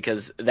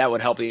 because that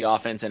would help the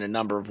offense in a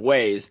number of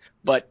ways.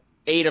 But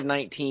 8 of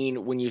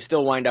 19, when you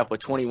still wind up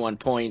with 21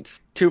 points,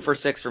 2 for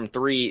 6 from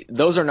 3,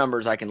 those are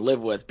numbers I can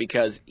live with,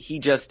 because he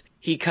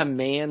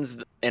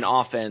commands an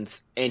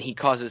offense, and he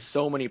causes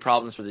so many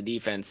problems for the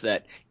defense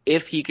that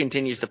if he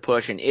continues to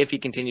push and if he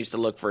continues to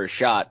look for a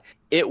shot,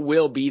 it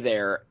will be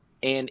there.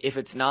 And if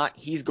it's not,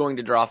 he's going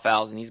to draw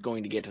fouls and he's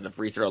going to get to the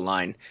free throw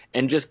line.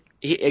 And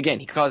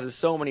he causes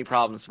so many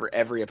problems for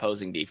every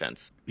opposing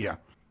defense. Yeah.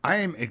 I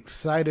am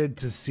excited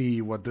to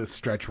see what this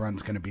stretch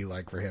run's going to be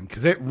like for him,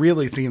 because it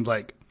really seems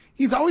like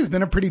he's always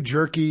been a pretty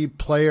jerky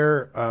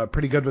player,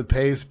 pretty good with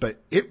pace,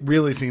 but it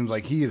really seems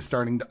like he is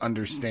starting to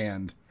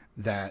understand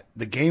that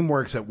the game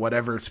works at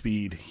whatever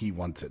speed he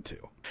wants it to.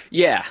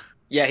 Yeah.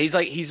 Yeah,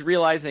 he's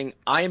realizing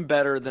I'm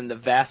better than the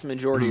vast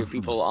majority of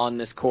people on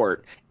this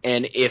court,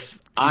 and if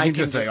I can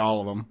just say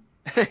all of them.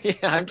 Yeah,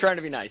 I'm trying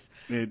to be nice.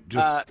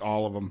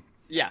 All of them.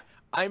 Yeah,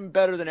 I'm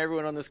better than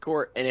everyone on this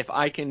court, and if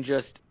I can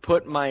just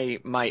put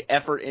my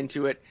effort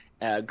into it,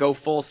 go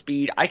full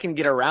speed, I can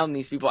get around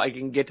these people, I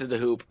can get to the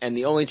hoop, and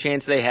the only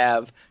chance they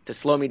have to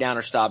slow me down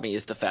or stop me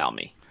is to foul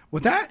me.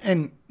 With that,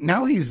 and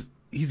now he's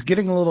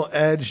getting a little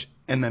edge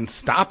and then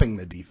stopping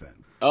the defense.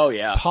 Oh,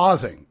 yeah.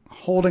 Pausing,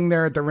 holding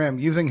there at the rim,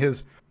 using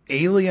his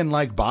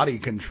alien-like body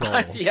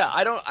control.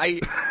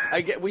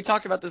 We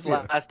talked about this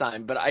last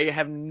time, but I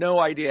have no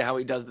idea how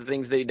he does the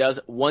things that he does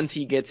once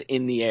he gets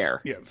in the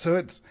air. Yeah,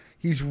 so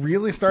he's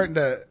really starting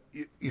to,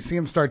 you see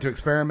him start to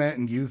experiment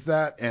and use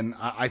that, and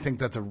I think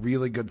that's a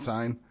really good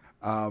sign.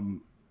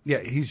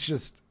 He's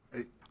just,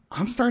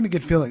 I'm starting to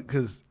get feeling,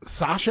 because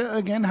Sasha,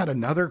 again, had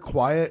another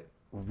quiet,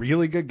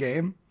 really good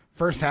game.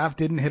 First half,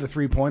 didn't hit a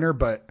three-pointer,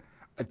 but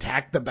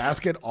attacked the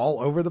basket all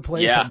over the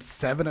place, had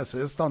 7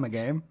 assists on the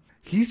game.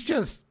 He's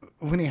just,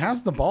 when he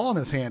has the ball in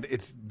his hand,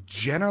 it's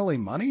generally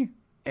money.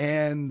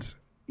 And,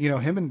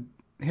 him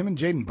and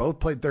Jaden both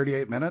played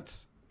 38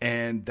 minutes.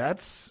 And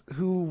that's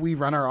who we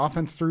run our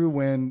offense through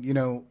when,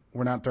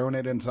 we're not throwing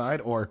it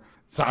inside. Or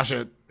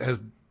Sasha has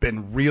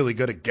been really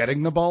good at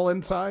getting the ball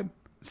inside.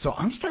 So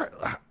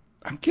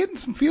I'm getting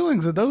some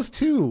feelings of those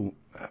two.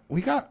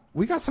 We got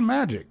some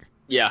magic.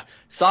 Yeah,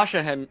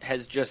 Sasha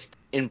has just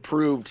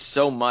improved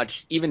so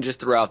much, even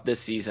just throughout this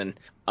season.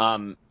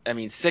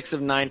 6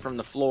 of 9 from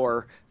the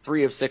floor,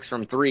 3 of 6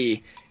 from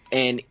 3,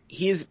 and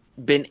he's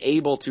been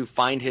able to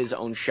find his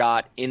own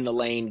shot in the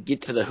lane,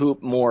 get to the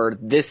hoop more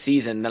this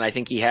season than I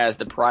think he has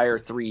the prior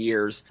 3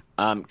 years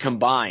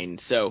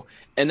combined. So,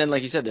 and then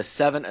like you said, the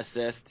 7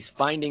 assists, he's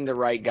finding the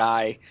right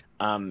guy,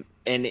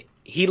 and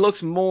he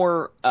looks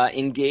more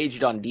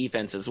engaged on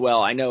defense as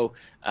well. I know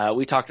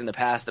we talked in the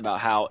past about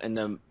how in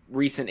the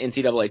recent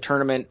NCAA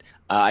tournament,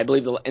 I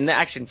believe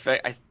I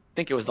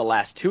think it was the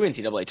last 2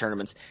 NCAA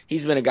tournaments,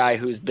 he's been a guy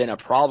who's been a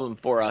problem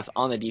for us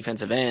on the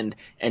defensive end,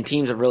 and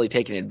teams have really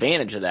taken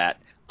advantage of that.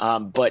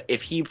 But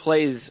if he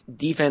plays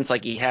defense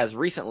like he has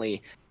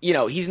recently,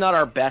 he's not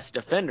our best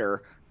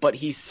defender, but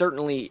he's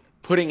certainly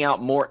putting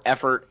out more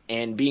effort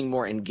and being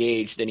more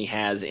engaged than he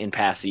has in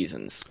past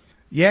seasons.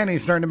 Yeah, and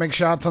he's starting to make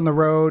shots on the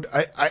road.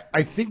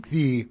 I think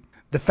the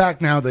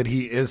fact now that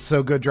he is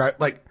so good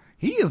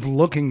he is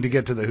looking to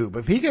get to the hoop.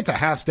 If he gets a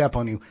half step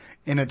on you,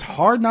 and it's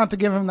hard not to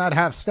give him that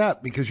half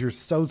step because you're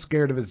so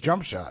scared of his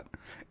jump shot,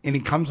 and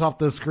he comes off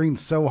those screens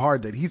so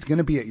hard that he's going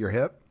to be at your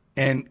hip,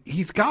 and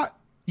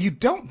you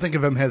don't think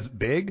of him as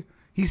big.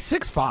 He's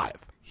 6'5".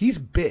 He's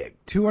big,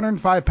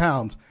 205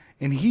 pounds,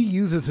 and he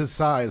uses his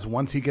size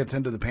once he gets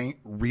into the paint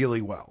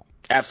really well.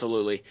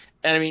 Absolutely.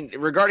 And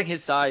regarding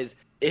his size,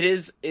 it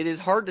is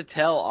hard to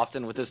tell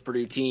often with this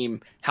Purdue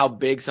team how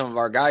big some of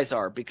our guys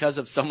are because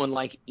of someone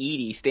like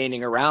Edey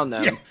standing around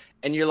them. Yeah.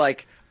 And you're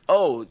like,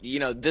 oh,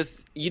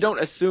 you don't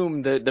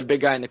assume the big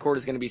guy in the court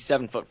is going to be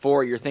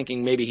 7'4". You're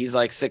thinking maybe he's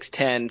like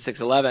 6'10",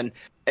 6'11",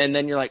 and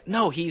then you're like,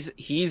 no,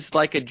 he's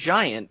like a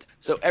giant.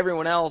 So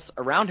everyone else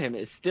around him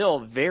is still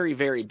very,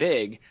 very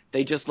big.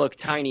 They just look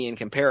tiny in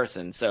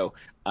comparison. So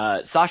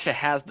Sasha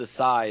has the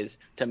size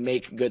to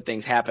make good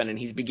things happen, and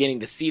he's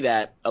beginning to see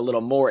that a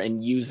little more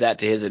and use that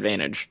to his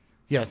advantage.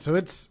 Yeah, so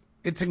it's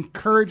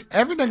encouraged.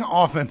 Everything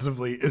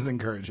offensively is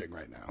encouraging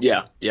right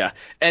now. Yeah.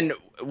 And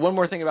one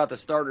more thing about the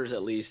starters,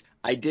 at least.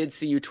 I did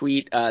see you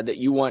tweet that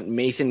you want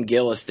Mason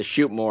Gillis to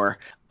shoot more.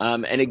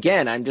 And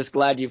again, I'm just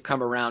glad you've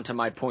come around to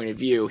my point of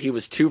view. He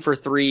was 2 for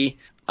 3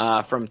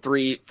 from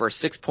 3 for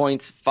 6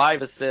 points,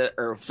 5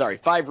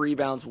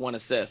 rebounds, 1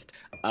 assist.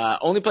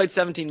 Only played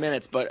 17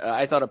 minutes, but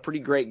I thought a pretty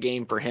great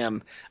game for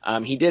him.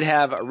 He did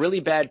have a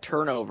really bad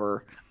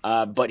turnover,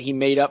 but he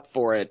made up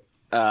for it.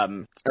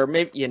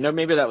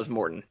 Maybe that was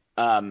Morton.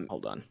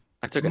 Hold on.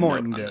 I took a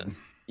Morton note on did.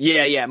 this.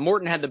 Yeah.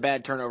 Morton had the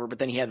bad turnover, but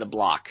then he had the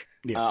block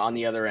on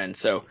the other end.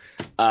 So,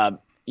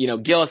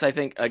 Gillis, I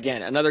think,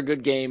 again, another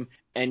good game.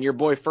 And your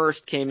boy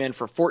First came in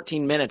for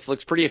 14 minutes.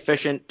 Looks pretty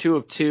efficient. 2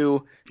 of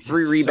 2,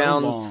 3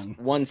 rebounds,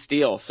 1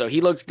 steal. So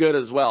he looks good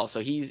as well. So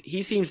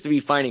he seems to be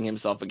finding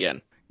himself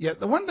again. Yeah,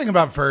 the one thing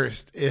about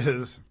First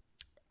is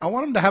I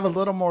want him to have a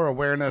little more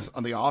awareness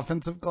on the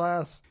offensive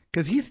glass,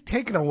 because he's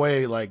taken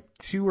away like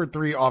 2 or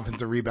 3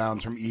 offensive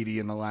rebounds from Edey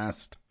in the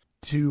last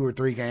 2 or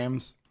 3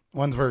 games.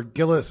 Ones where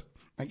Gillis,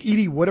 like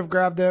Edey would have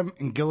grabbed them,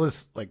 and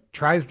Gillis like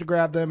tries to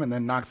grab them and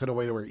then knocks it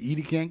away to where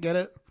Edey can't get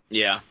it.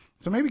 Yeah.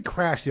 So maybe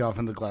crash the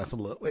offensive glass a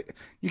little.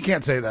 You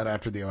can't say that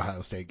after the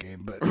Ohio State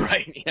game, but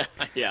right.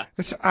 Yeah.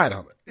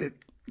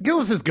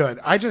 Gillis is good.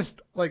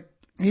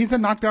 He's a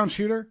knockdown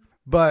shooter,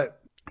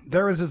 but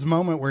there was this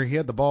moment where he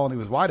had the ball and he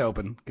was wide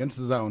open against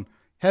the zone,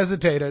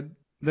 hesitated,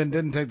 then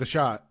didn't take the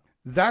shot.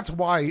 That's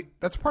part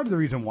of the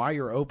reason why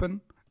you're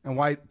open and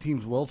why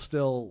teams will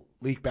still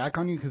leak back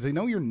on you, because they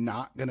know you're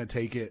not going to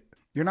take it.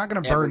 You're not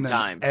going to burn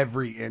them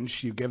every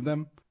inch you give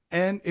them.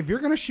 And if you're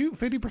going to shoot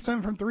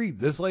 50% from 3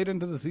 this late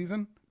into the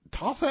season,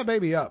 toss that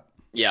baby up.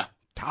 Yeah.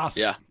 Toss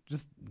it.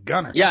 Just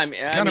gunner. Yeah,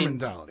 gunner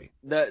mentality.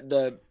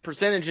 The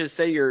percentages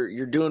say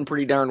you're doing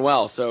pretty darn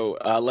well. So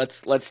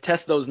let's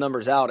test those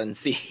numbers out and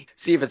see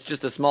if it's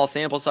just a small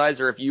sample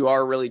size or if you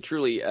are really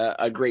truly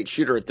a great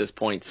shooter at this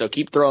point. So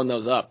keep throwing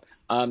those up.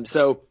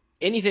 So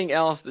anything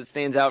else that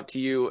stands out to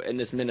you in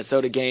this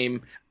Minnesota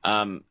game?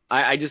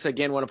 I just,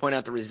 again, want to point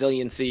out the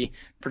resiliency.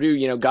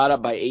 Purdue, got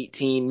up by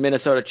 18.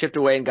 Minnesota chipped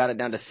away and got it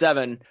down to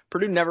 7.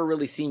 Purdue never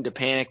really seemed to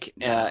panic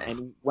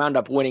and wound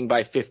up winning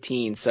by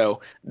 15.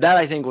 So that,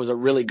 I think, was a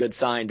really good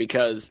sign,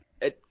 because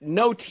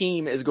no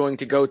team is going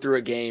to go through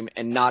a game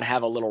and not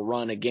have a little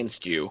run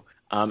against you.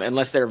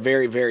 Unless they're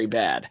very, very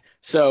bad.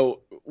 So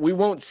we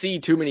won't see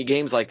too many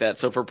games like that.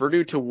 So for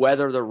Purdue to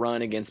weather the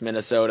run against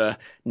Minnesota,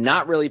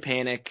 not really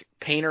panic,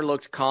 Painter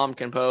looked calm,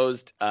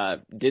 composed,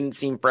 didn't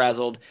seem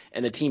frazzled,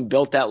 and the team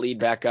built that lead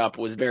back up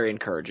was very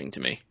encouraging to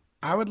me.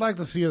 I would like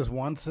to see us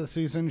once this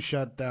season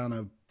shut down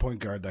a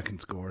point guard that can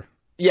score.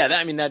 Yeah,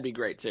 that'd be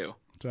great too.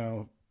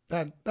 So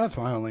that's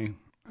my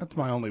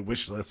only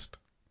wish list.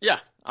 Yeah,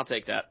 I'll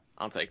take that.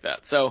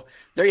 So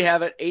there you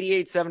have it,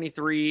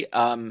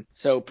 88-73.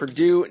 So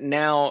Purdue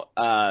now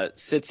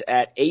sits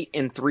at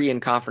 8-3 in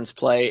conference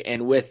play,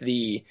 and with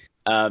the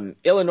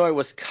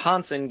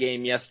Illinois-Wisconsin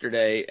game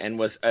yesterday, and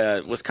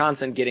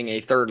Wisconsin getting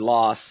a third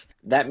loss,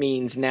 that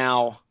means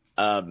now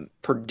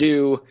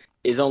Purdue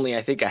is only,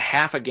 I think, a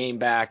half a game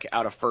back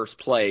out of first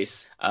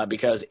place,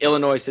 because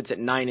Illinois sits at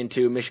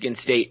 9-2, Michigan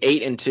State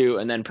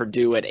 8-2, and then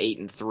Purdue at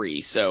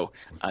 8-3. So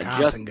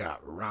Wisconsin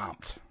got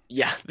romped.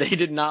 Yeah, they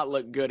did not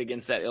look good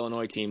against that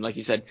Illinois team. Like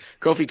you said,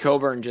 Kofi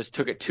Cockburn just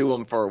took it to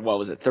him for,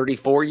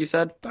 34, you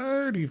said?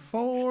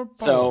 34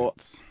 points. So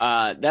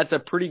that's a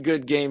pretty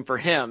good game for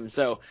him.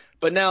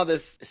 But now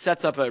this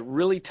sets up a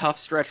really tough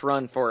stretch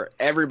run for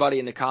everybody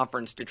in the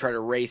conference to try to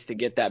race to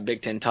get that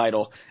Big Ten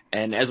title.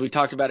 And as we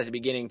talked about at the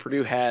beginning,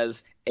 Purdue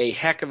has a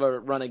heck of a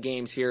run of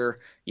games here.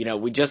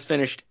 We just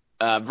finished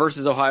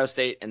versus Ohio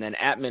State, and then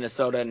at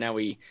Minnesota. Now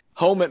we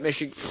home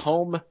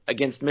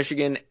against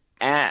Michigan,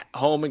 at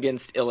home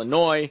against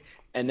Illinois,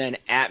 and then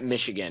at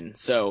Michigan.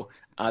 So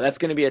that's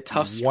going to be a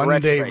tough stretch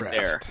right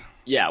there.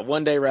 Yeah,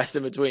 1 day rest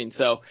in between.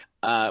 So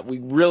we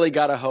really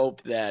got to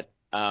hope that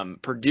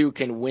Purdue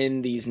can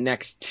win these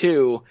next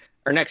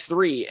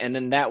 3, and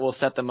then that will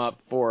set them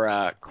up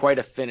for quite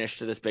a finish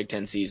to this Big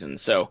Ten season.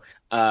 So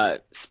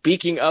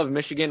speaking of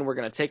Michigan, we're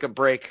going to take a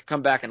break,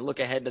 come back and look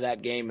ahead to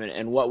that game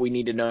and what we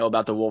need to know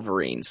about the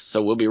Wolverines.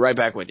 So we'll be right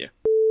back with you.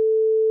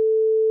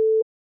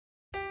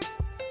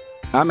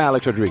 I'm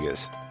Alex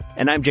Rodriguez.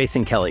 And I'm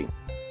Jason Kelly.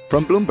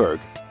 From Bloomberg,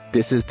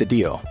 this is The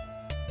Deal.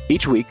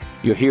 Each week,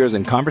 you'll hear us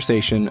in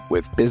conversation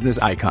with business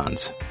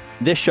icons.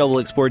 This show will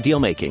explore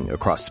deal-making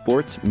across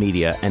sports,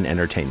 media, and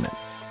entertainment.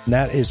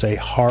 That is a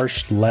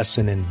harsh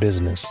lesson in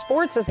business.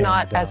 Sports is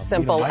not as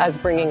simple as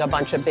bringing a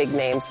bunch of big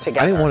names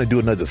together. I didn't want to do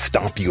another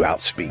stomp you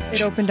out speech.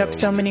 It opened up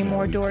so many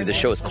more doors. The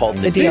show is called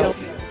The Deal.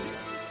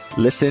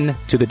 Listen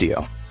to The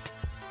Deal.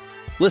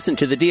 Listen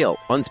to The Deal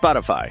on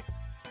Spotify.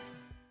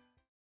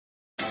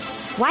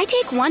 Why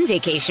take one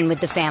vacation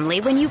with the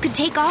family when you could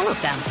take all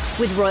of them?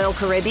 With Royal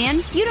Caribbean,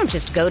 you don't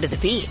just go to the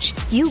beach.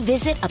 You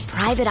visit a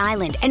private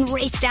island and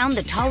race down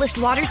the tallest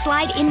water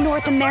slide in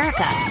North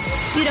America.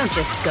 You don't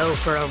just go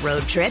for a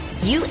road trip.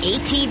 You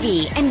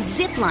ATV and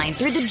zip line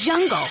through the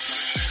jungle.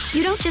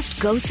 You don't just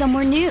go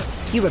somewhere new.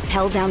 You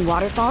rappel down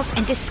waterfalls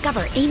and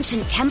discover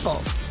ancient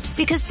temples.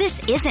 Because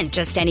this isn't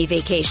just any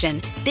vacation.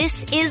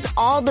 This is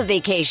all the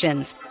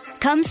vacations.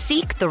 Come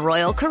seek the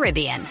Royal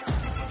Caribbean.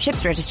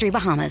 Ships Registry,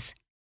 Bahamas.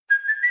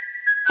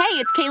 Hey,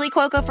 it's Kaylee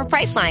Cuoco for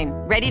Priceline.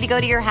 Ready to go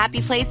to your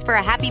happy place for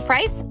a happy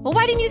price? Well,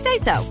 why didn't you say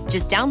so?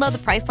 Just download the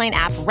Priceline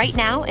app right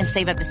now and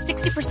save up to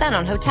 60%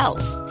 on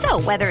hotels.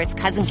 So whether it's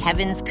Cousin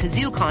Kevin's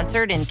Kazoo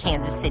Concert in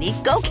Kansas City,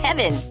 go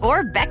Kevin,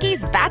 or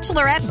Becky's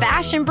Bachelorette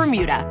Bash in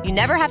Bermuda, you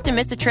never have to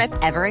miss a trip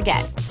ever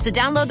again. So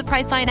download the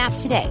Priceline app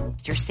today.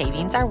 Your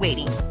savings are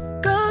waiting.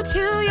 Go to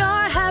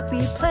your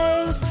happy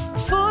place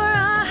for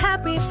a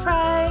happy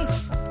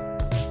price.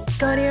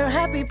 Go to your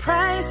happy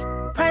price,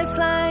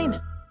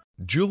 Priceline.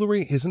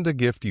 Jewelry isn't a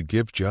gift you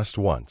give just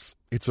once.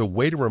 It's a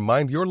way to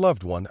remind your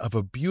loved one of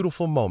a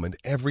beautiful moment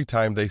every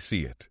time they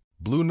see it.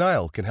 Blue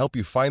Nile can help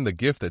you find the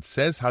gift that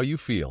says how you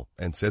feel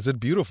and says it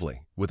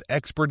beautifully, with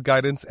expert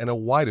guidance and a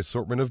wide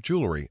assortment of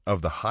jewelry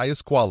of the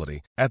highest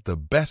quality at the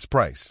best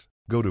price.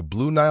 Go to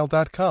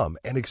BlueNile.com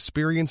and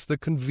experience the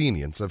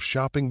convenience of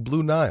shopping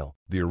Blue Nile,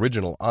 the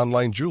original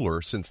online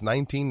jeweler since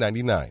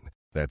 1999.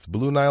 That's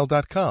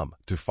BlueNile.com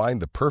to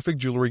find the perfect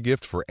jewelry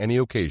gift for any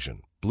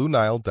occasion.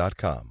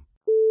 BlueNile.com.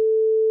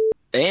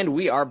 And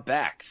we are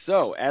back.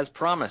 So, as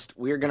promised,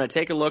 we are going to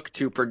take a look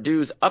to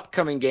Purdue's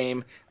upcoming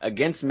game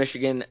against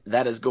Michigan.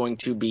 That is going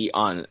to be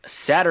on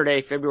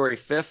Saturday, February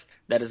 5th.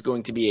 That is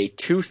going to be a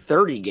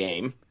 2:30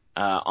 game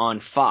on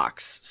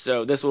Fox.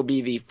 So this will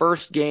be the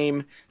first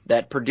game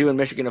that Purdue and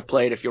Michigan have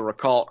played. If you'll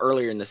recall,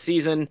 earlier in the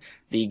season,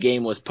 the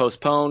game was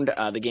postponed.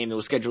 The game that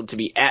was scheduled to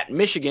be at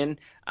Michigan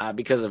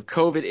because of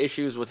COVID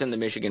issues within the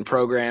Michigan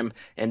program,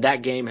 and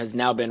that game has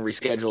now been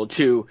rescheduled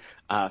to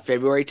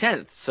February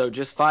 10th, so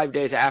just 5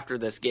 days after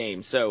this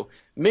game. So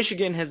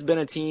Michigan has been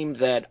a team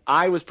that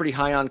I was pretty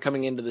high on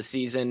coming into the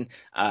season.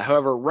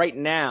 However, right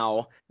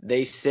now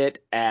they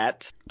sit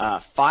at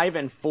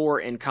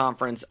 5-4 in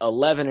conference,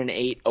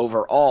 11-8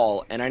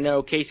 overall. And I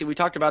know, Casey, we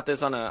talked about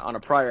this on a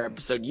prior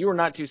episode. You were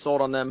not too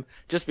sold on them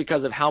just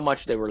because of how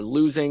much they were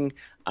losing.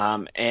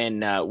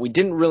 And we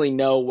didn't really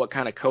know what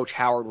kind of coach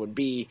Howard would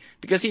be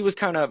because he was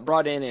kind of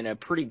brought in a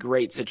pretty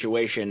great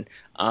situation.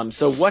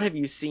 So what have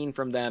you seen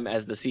from them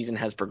as the season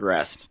has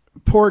progressed?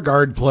 Poor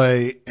guard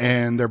play,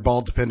 and they're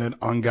ball dependent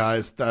on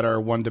guys that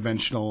are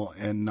one-dimensional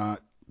and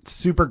not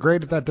super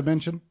great at that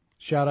dimension.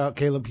 Shout out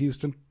Caleb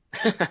Houston.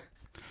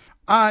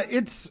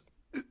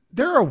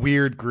 They're a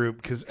weird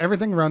group because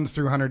everything runs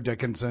through Hunter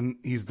Dickinson.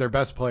 He's their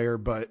best player,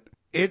 but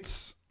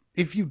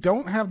if you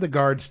don't have the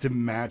guards to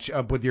match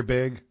up with your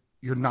big,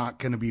 you're not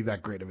going to be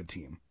that great of a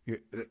team.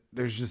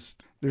 There's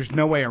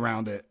no way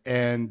around it.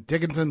 And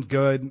Dickinson's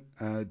good.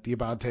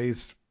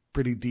 Diabate's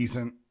pretty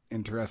decent,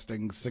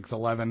 interesting,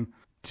 6'11",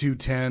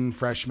 210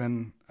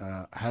 freshman,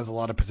 has a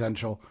lot of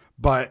potential.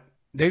 But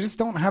they just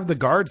don't have the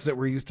guards that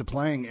we're used to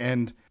playing.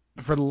 And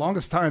for the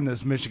longest time,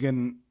 this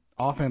Michigan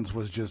offense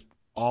was just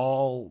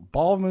all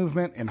ball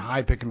movement and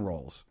high pick and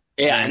rolls.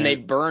 Yeah, and they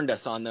burned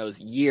us on those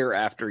year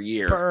after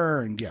year.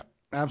 Burned, yeah,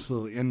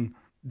 absolutely. And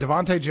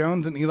Devontae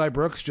Jones and Eli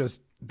Brooks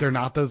they're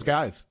not those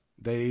guys.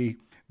 They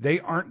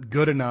aren't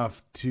good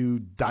enough to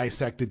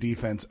dissect a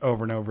defense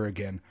over and over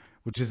again,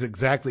 which is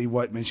exactly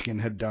what Michigan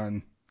had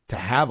done to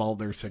have all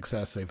their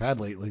success they've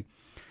had lately.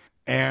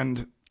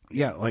 And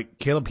yeah, like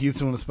Caleb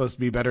Houston was supposed to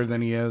be better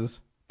than he is.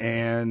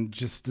 And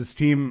just this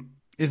team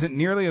isn't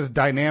nearly as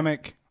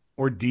dynamic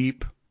or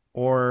deep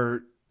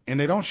and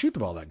they don't shoot the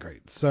ball that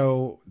great.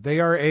 So they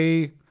are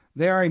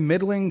a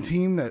middling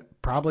team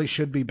that probably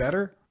should be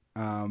better.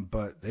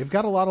 But they've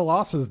got a lot of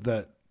losses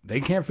that they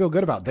can't feel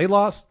good about. They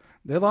lost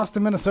to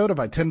Minnesota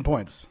by 10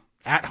 points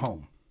at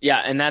home. Yeah,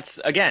 and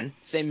that's, again,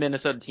 same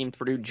Minnesota team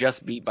Purdue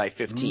just beat by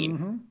 15.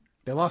 Mm-hmm.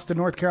 They lost to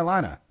North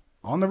Carolina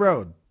on the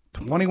road,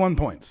 21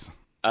 points.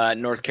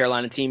 North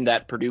Carolina team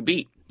that Purdue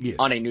beat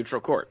on a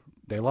neutral court.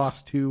 They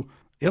lost to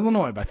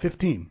Illinois by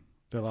 15.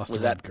 They lost to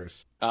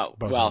Rutgers.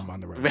 Well, on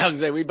the road. I was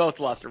say we both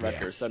lost to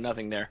Rutgers, so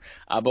nothing there.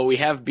 But we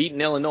have beaten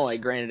Illinois,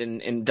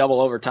 granted in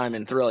double overtime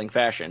in thrilling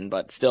fashion,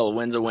 but still, a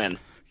win's a win.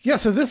 Yeah,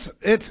 so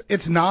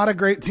it's not a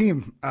great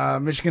team.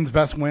 Michigan's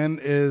best win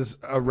is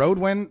a road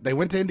win. They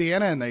went to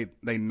Indiana and they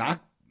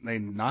knocked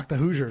the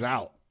Hoosiers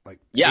out.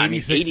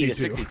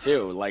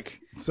 80-62.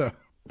 So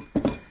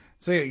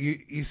yeah,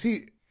 you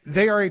see,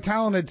 they are a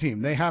talented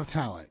team. They have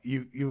talent.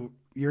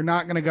 You're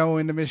not going to go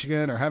into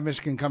Michigan or have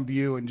Michigan come to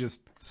you and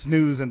just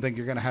snooze and think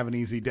you're going to have an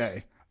easy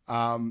day.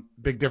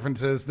 Big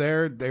differences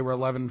there. They were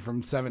 11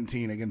 from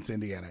 17 against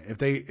Indiana. If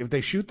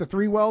they shoot the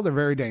three well, they're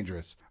very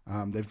dangerous.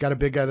 They've got a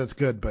big guy that's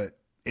good, but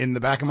in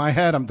the back of my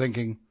head, I'm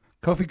thinking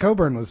Kofi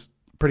Cockburn was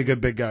a pretty good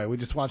big guy. We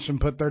just watched him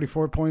put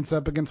 34 points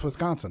up against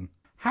Wisconsin.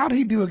 How'd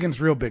he do against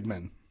real big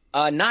men?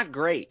 Not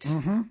great.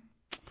 Mm-hmm.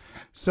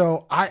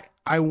 So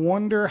I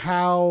wonder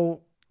how,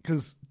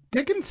 because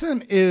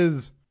Dickinson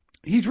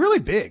he's really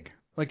big.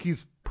 Like,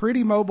 he's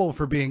pretty mobile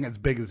for being as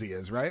big as he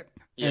is, right?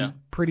 Yeah. And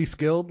pretty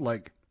skilled.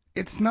 Like,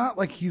 it's not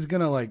like he's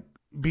going to, like,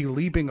 be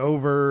leaping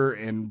over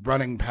and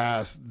running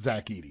past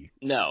Zach Edey.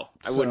 No,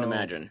 I wouldn't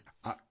imagine.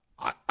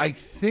 I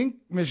think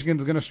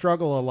Michigan's going to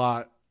struggle a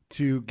lot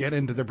to get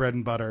into the bread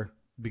and butter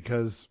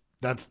because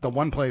that's the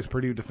one place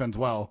Purdue defends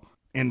well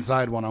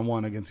inside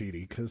one-on-one against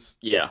Edey because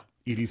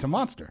Edey's a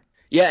monster.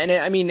 Yeah, and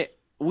I mean,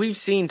 we've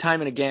seen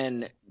time and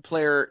again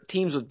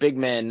teams with big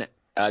men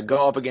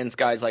go up against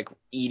guys like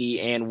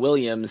Edey and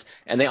Williams,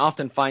 and they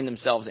often find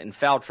themselves in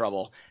foul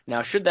trouble.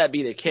 Now, should that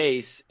be the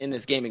case in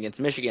this game against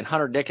Michigan,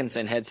 Hunter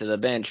Dickinson heads to the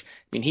bench.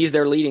 I mean, he's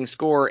their leading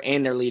scorer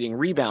and their leading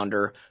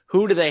rebounder.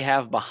 Who do they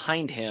have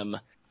behind him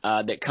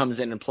that comes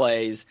in and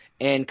plays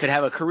and could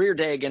have a career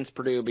day against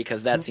Purdue,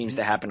 because that seems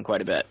to happen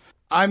quite a bit?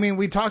 I mean,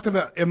 we talked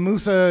about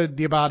Moussa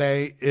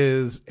Diabate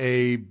is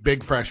a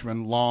big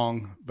freshman,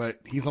 long, but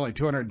he's only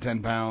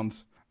 210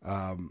 pounds,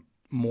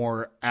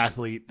 more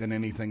athlete than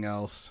anything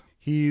else.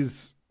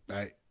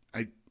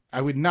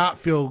 I would not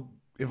feel,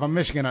 if I'm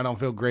Michigan, I don't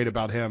feel great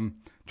about him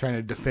trying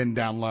to defend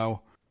down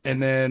low.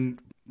 And then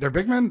their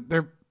big men,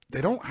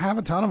 they don't have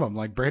a ton of them.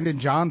 Like Brandon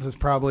Johns is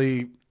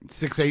probably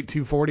 6'8",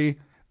 240.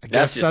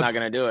 That's not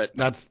going to do it.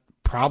 That's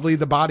probably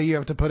the body you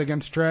have to put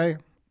against Trey,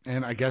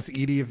 and I guess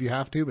Edey if you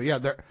have to. But yeah,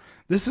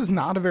 this is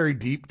not a very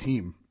deep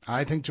team.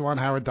 I think Juwan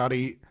Howard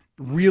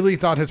really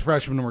thought his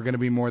freshmen were going to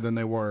be more than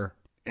they were,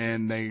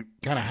 and they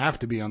kind of have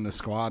to be on this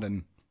squad.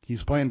 And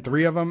he's playing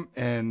 3 of them,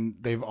 and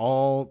they've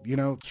all,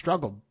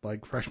 struggled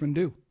like freshmen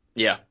do.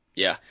 Yeah.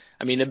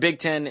 I mean, the Big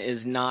Ten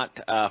is not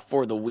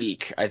for the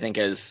weak, I think,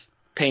 as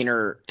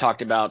Painter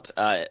talked about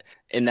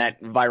in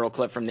that viral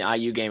clip from the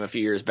IU game a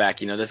few years back.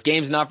 This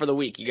game's not for the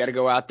weak. You got to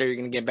go out there. You're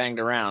going to get banged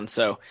around.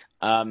 So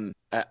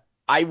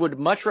I would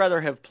much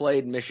rather have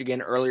played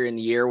Michigan earlier in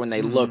the year when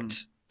they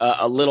looked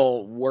a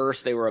little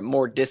worse. They were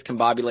more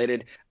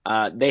discombobulated.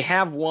 They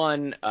have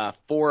won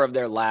 4 of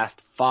their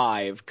last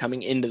 5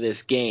 coming into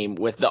this game,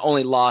 with the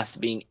only loss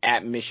being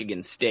at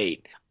Michigan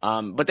State.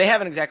 But they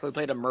haven't exactly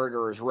played a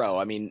murderer's row.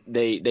 I mean,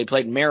 they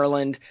played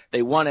Maryland.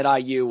 They won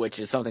at IU, which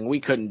is something we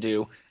couldn't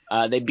do.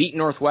 They beat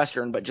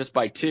Northwestern, but just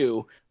by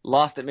 2,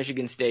 lost at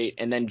Michigan State,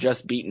 and then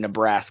just beat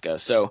Nebraska.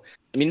 So,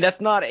 I mean, that's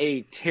not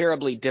a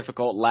terribly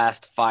difficult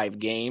last 5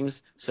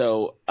 games.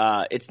 So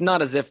it's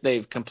not as if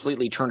they've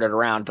completely turned it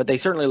around, but they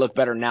certainly look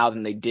better now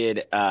than they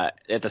did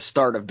at the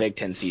start of Big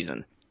Ten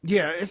season.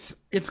 Yeah,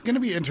 it's going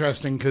to be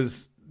interesting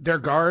because their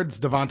guards,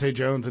 Devontae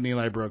Jones and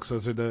Eli Brooks,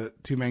 those are the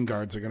 2 main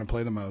guards that are going to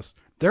play the most.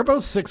 They're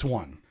both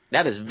 6'1".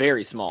 That is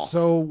very small.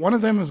 So one of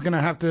them is going to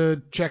have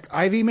to check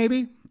Ivy,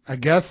 maybe, I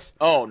guess.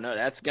 Oh, no,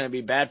 that's going to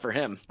be bad for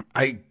him.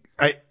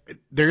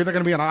 They're either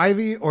going to be on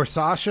Ivy or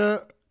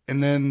Sasha,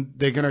 and then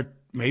they're going to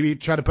maybe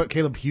try to put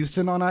Caleb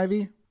Houston on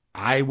Ivy.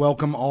 I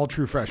welcome all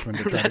true freshmen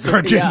to try to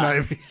guard Jaden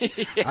Ivey.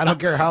 Yeah. I don't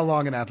care how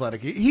long and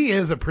athletic. He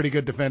is a pretty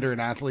good defender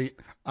and athlete.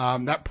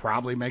 That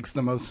probably makes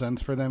the most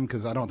sense for them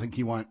because I don't think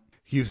you want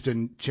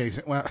Houston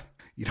chasing. Well,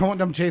 you don't want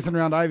them chasing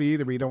around Ivy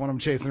either, but you don't want them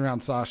chasing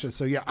around Sasha.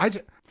 So, yeah,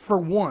 for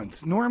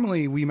once,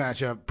 normally we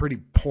match up pretty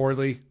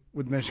poorly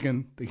with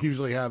Michigan. They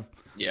usually have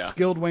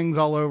skilled wings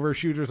all over,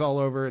 shooters all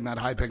over, and that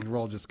high pick and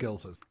roll just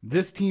kills us.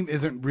 This team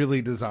isn't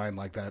really designed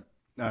like that.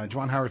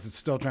 Juwan Howard is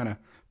still trying to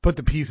put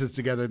the pieces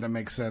together that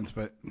makes sense,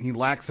 but he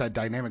lacks that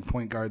dynamic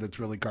point guard that's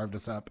really carved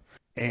us up.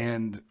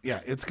 And, yeah,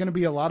 it's going to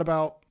be a lot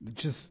about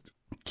just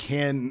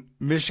can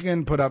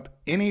Michigan put up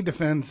any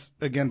defense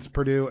against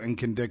Purdue, and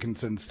can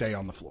Dickinson stay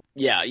on the floor?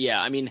 Yeah.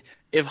 I mean,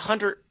 if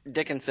Hunter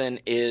Dickinson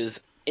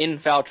is in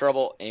foul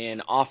trouble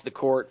and off the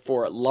court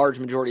for a large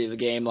majority of the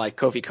game like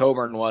Kofi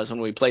Coburn was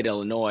when we played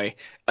Illinois,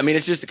 I mean,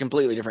 it's just a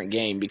completely different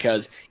game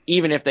because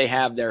even if they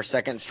have their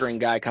second string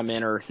guy come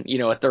in or,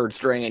 a third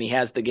string and he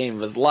has the game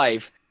of his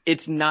life,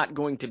 it's not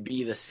going to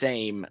be the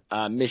same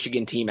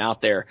Michigan team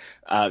out there.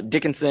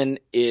 Dickinson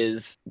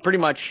is pretty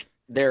much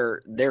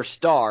their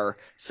star.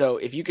 So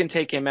if you can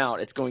take him out,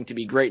 it's going to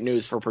be great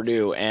news for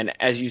Purdue. And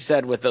as you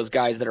said, with those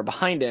guys that are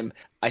behind him,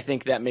 I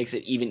think that makes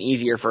it even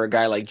easier for a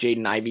guy like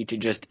Jaden Ivey to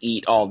just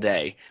eat all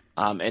day.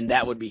 And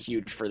that would be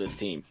huge for this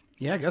team.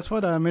 Yeah, guess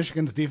what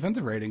Michigan's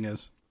defensive rating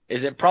is?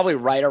 Is it probably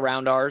right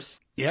around ours?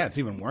 Yeah, it's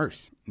even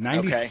worse.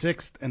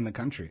 96th in the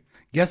country.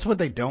 Guess what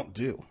they don't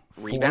do?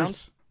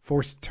 Rebounds?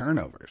 Force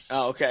turnovers.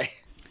 Oh, okay.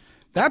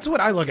 That's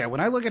what I look at.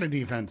 When I look at a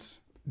defense,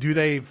 do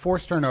they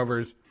force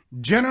turnovers?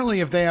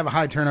 Generally, if they have a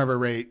high turnover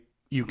rate,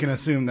 you can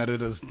assume that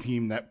it is a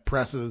team that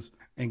presses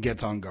and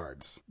gets on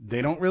guards.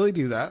 They don't really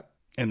do that,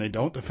 and they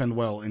don't defend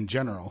well in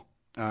general.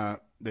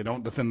 They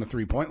don't defend the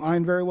three-point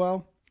line very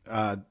well.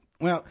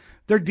 Well,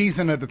 they're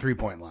decent at the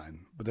three-point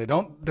line, but they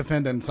don't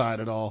defend inside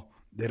at all.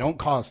 They don't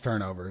cause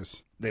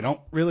turnovers. They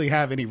don't really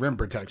have any rim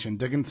protection.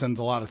 Dickinson's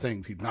a lot of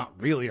things. He's not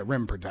really a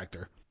rim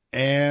protector.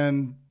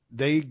 And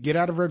they get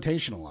out of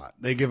rotation a lot.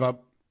 They give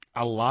up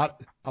a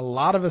lot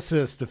of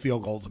assists to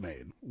field goals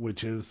made,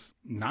 which is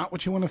not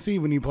what you want to see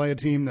when you play a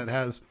team that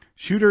has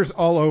shooters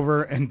all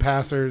over and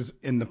passers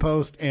in the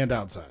post and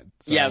outside.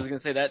 So. Yeah, I was going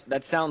to say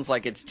that sounds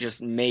like it's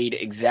just made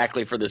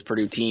exactly for this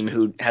Purdue team,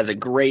 who has a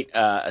great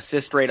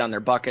assist rate on their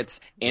buckets,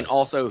 and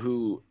also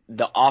who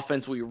the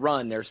offense we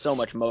run, there's so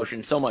much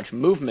motion, so much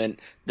movement,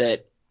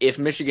 that if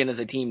Michigan is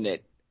a team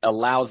that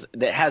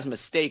has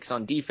mistakes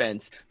on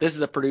defense, this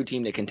is a Purdue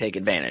team that can take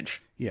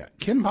advantage. Yeah,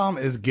 KenPom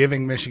is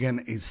giving Michigan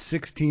a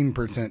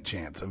 16%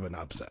 chance of an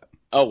upset.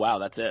 Oh, wow,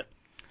 that's it.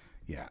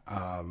 Yeah.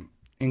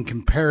 In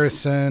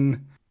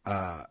comparison,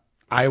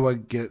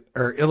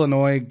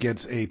 Illinois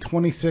gets a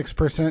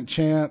 26%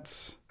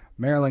 chance.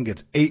 Maryland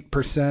gets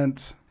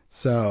 8%.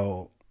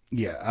 So,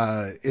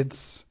 yeah,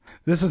 this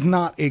is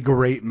not a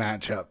great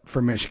matchup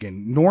for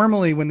Michigan.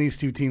 Normally, when these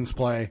two teams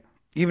play,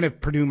 even if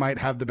Purdue might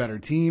have the better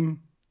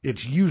team,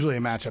 it's usually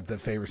a matchup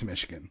that favors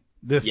Michigan.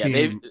 This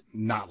team,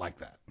 not like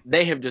that.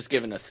 They have just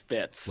given us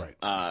fits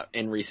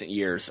in recent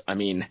years. I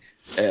mean,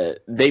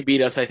 they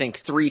beat us, I think,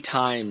 3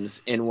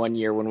 times in 1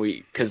 year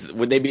because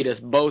they beat us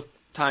both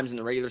times in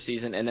the regular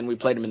season, and then we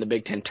played them in the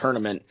Big Ten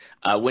tournament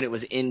when it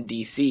was in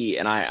D.C.,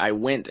 and I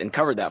went and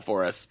covered that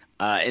for us,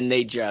 and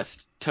they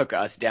just took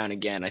us down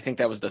again. I think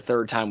that was the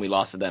 3rd time we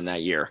lost to them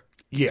that year.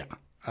 Yeah.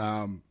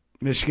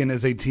 Michigan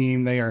is a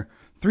team, they are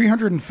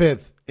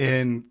 305th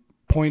in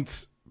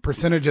points,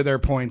 percentage of their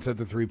points at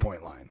the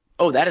 3-point line.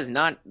 Oh, that is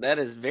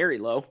very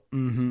low.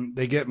 Mm-hmm.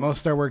 They get most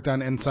of their work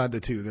done inside the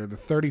 2. They're the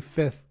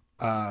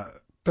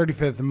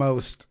 35th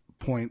most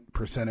point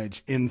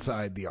percentage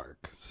inside the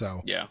arc.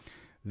 So yeah,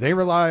 they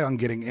rely on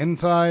getting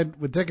inside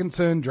with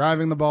Dickinson,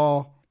 driving the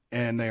ball,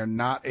 and they are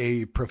not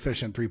a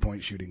proficient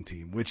 3-point shooting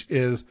team, which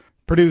is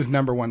Purdue's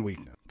number 1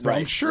 weakness. So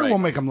I'm sure we'll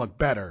make them look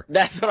better.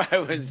 That's what I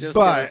was just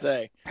going to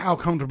say. How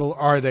comfortable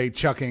are they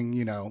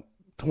chucking,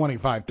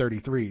 25,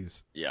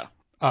 33s? Yeah.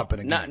 Up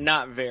and again.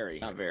 Not very.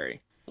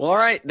 Well, all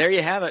right, there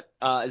you have it.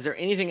 Is there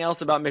anything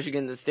else about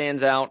Michigan that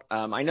stands out?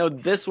 I know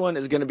this one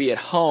is going to be at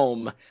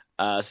home,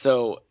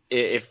 so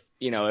if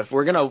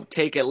we're going to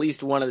take at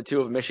least one of the 2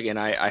 of Michigan,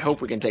 I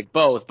hope we can take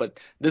both, but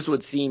this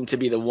would seem to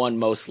be the one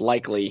most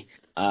likely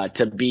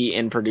to be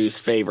in Purdue's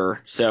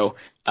favor. So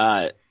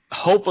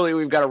hopefully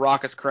we've got a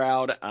raucous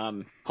crowd.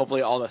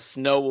 Hopefully all the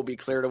snow will be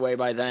cleared away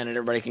by then and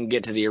everybody can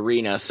get to the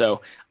arena.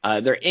 So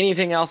is there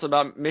anything else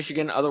about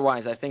Michigan?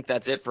 Otherwise, I think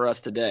that's it for us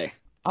today.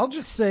 I'll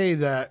just say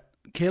that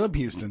Caleb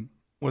Houston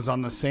was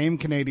on the same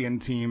Canadian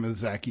team as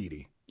Zach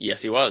Edey.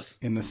 Yes, he was.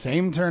 In the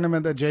same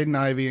tournament that Jaden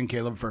Ivey and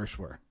Caleb Furst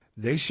were.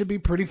 They should be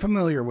pretty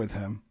familiar with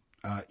him.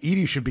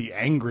 Edey should be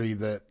angry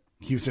that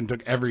Houston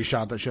took every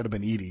shot that should have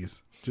been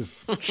Edey's, just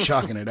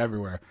chucking it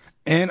everywhere.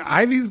 And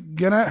Ivey's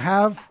going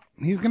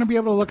to be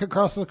able to look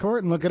across the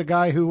court and look at a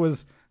guy who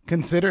was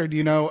considered,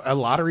 a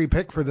lottery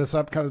pick for this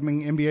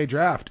upcoming NBA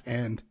draft.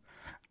 And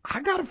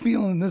I got a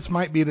feeling this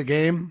might be the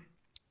game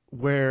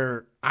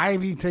where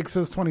Ivey takes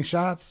those 20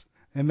 shots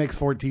and makes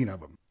 14 of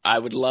them. I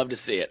would love to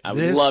see it.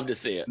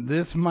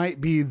 This might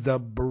be the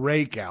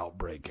breakout,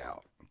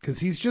 because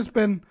he's just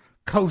been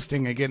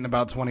coasting and getting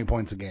about 20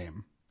 points a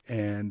game.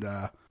 And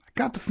I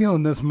got the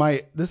feeling this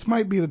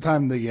might be the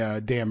time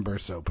the dam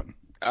bursts open.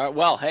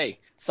 Well, hey,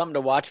 something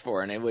to watch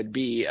for, and it would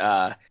be,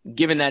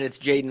 given that it's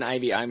Jaden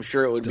Ivey, I'm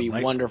sure it would be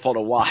wonderful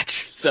to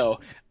watch. So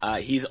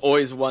he's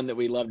always one that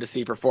we love to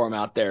see perform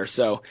out there.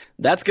 So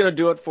that's going to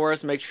do it for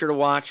us. Make sure to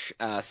watch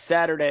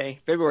Saturday,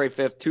 February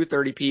 5th,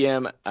 2:30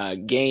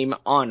 p.m. Game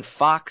on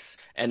Fox,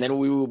 and then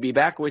we will be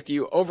back with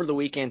you over the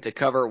weekend to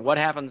cover what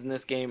happens in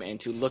this game and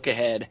to look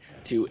ahead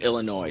to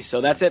Illinois.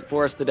 So that's it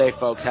for us today,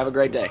 folks. Have a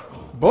great day.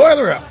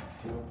 Boiler up!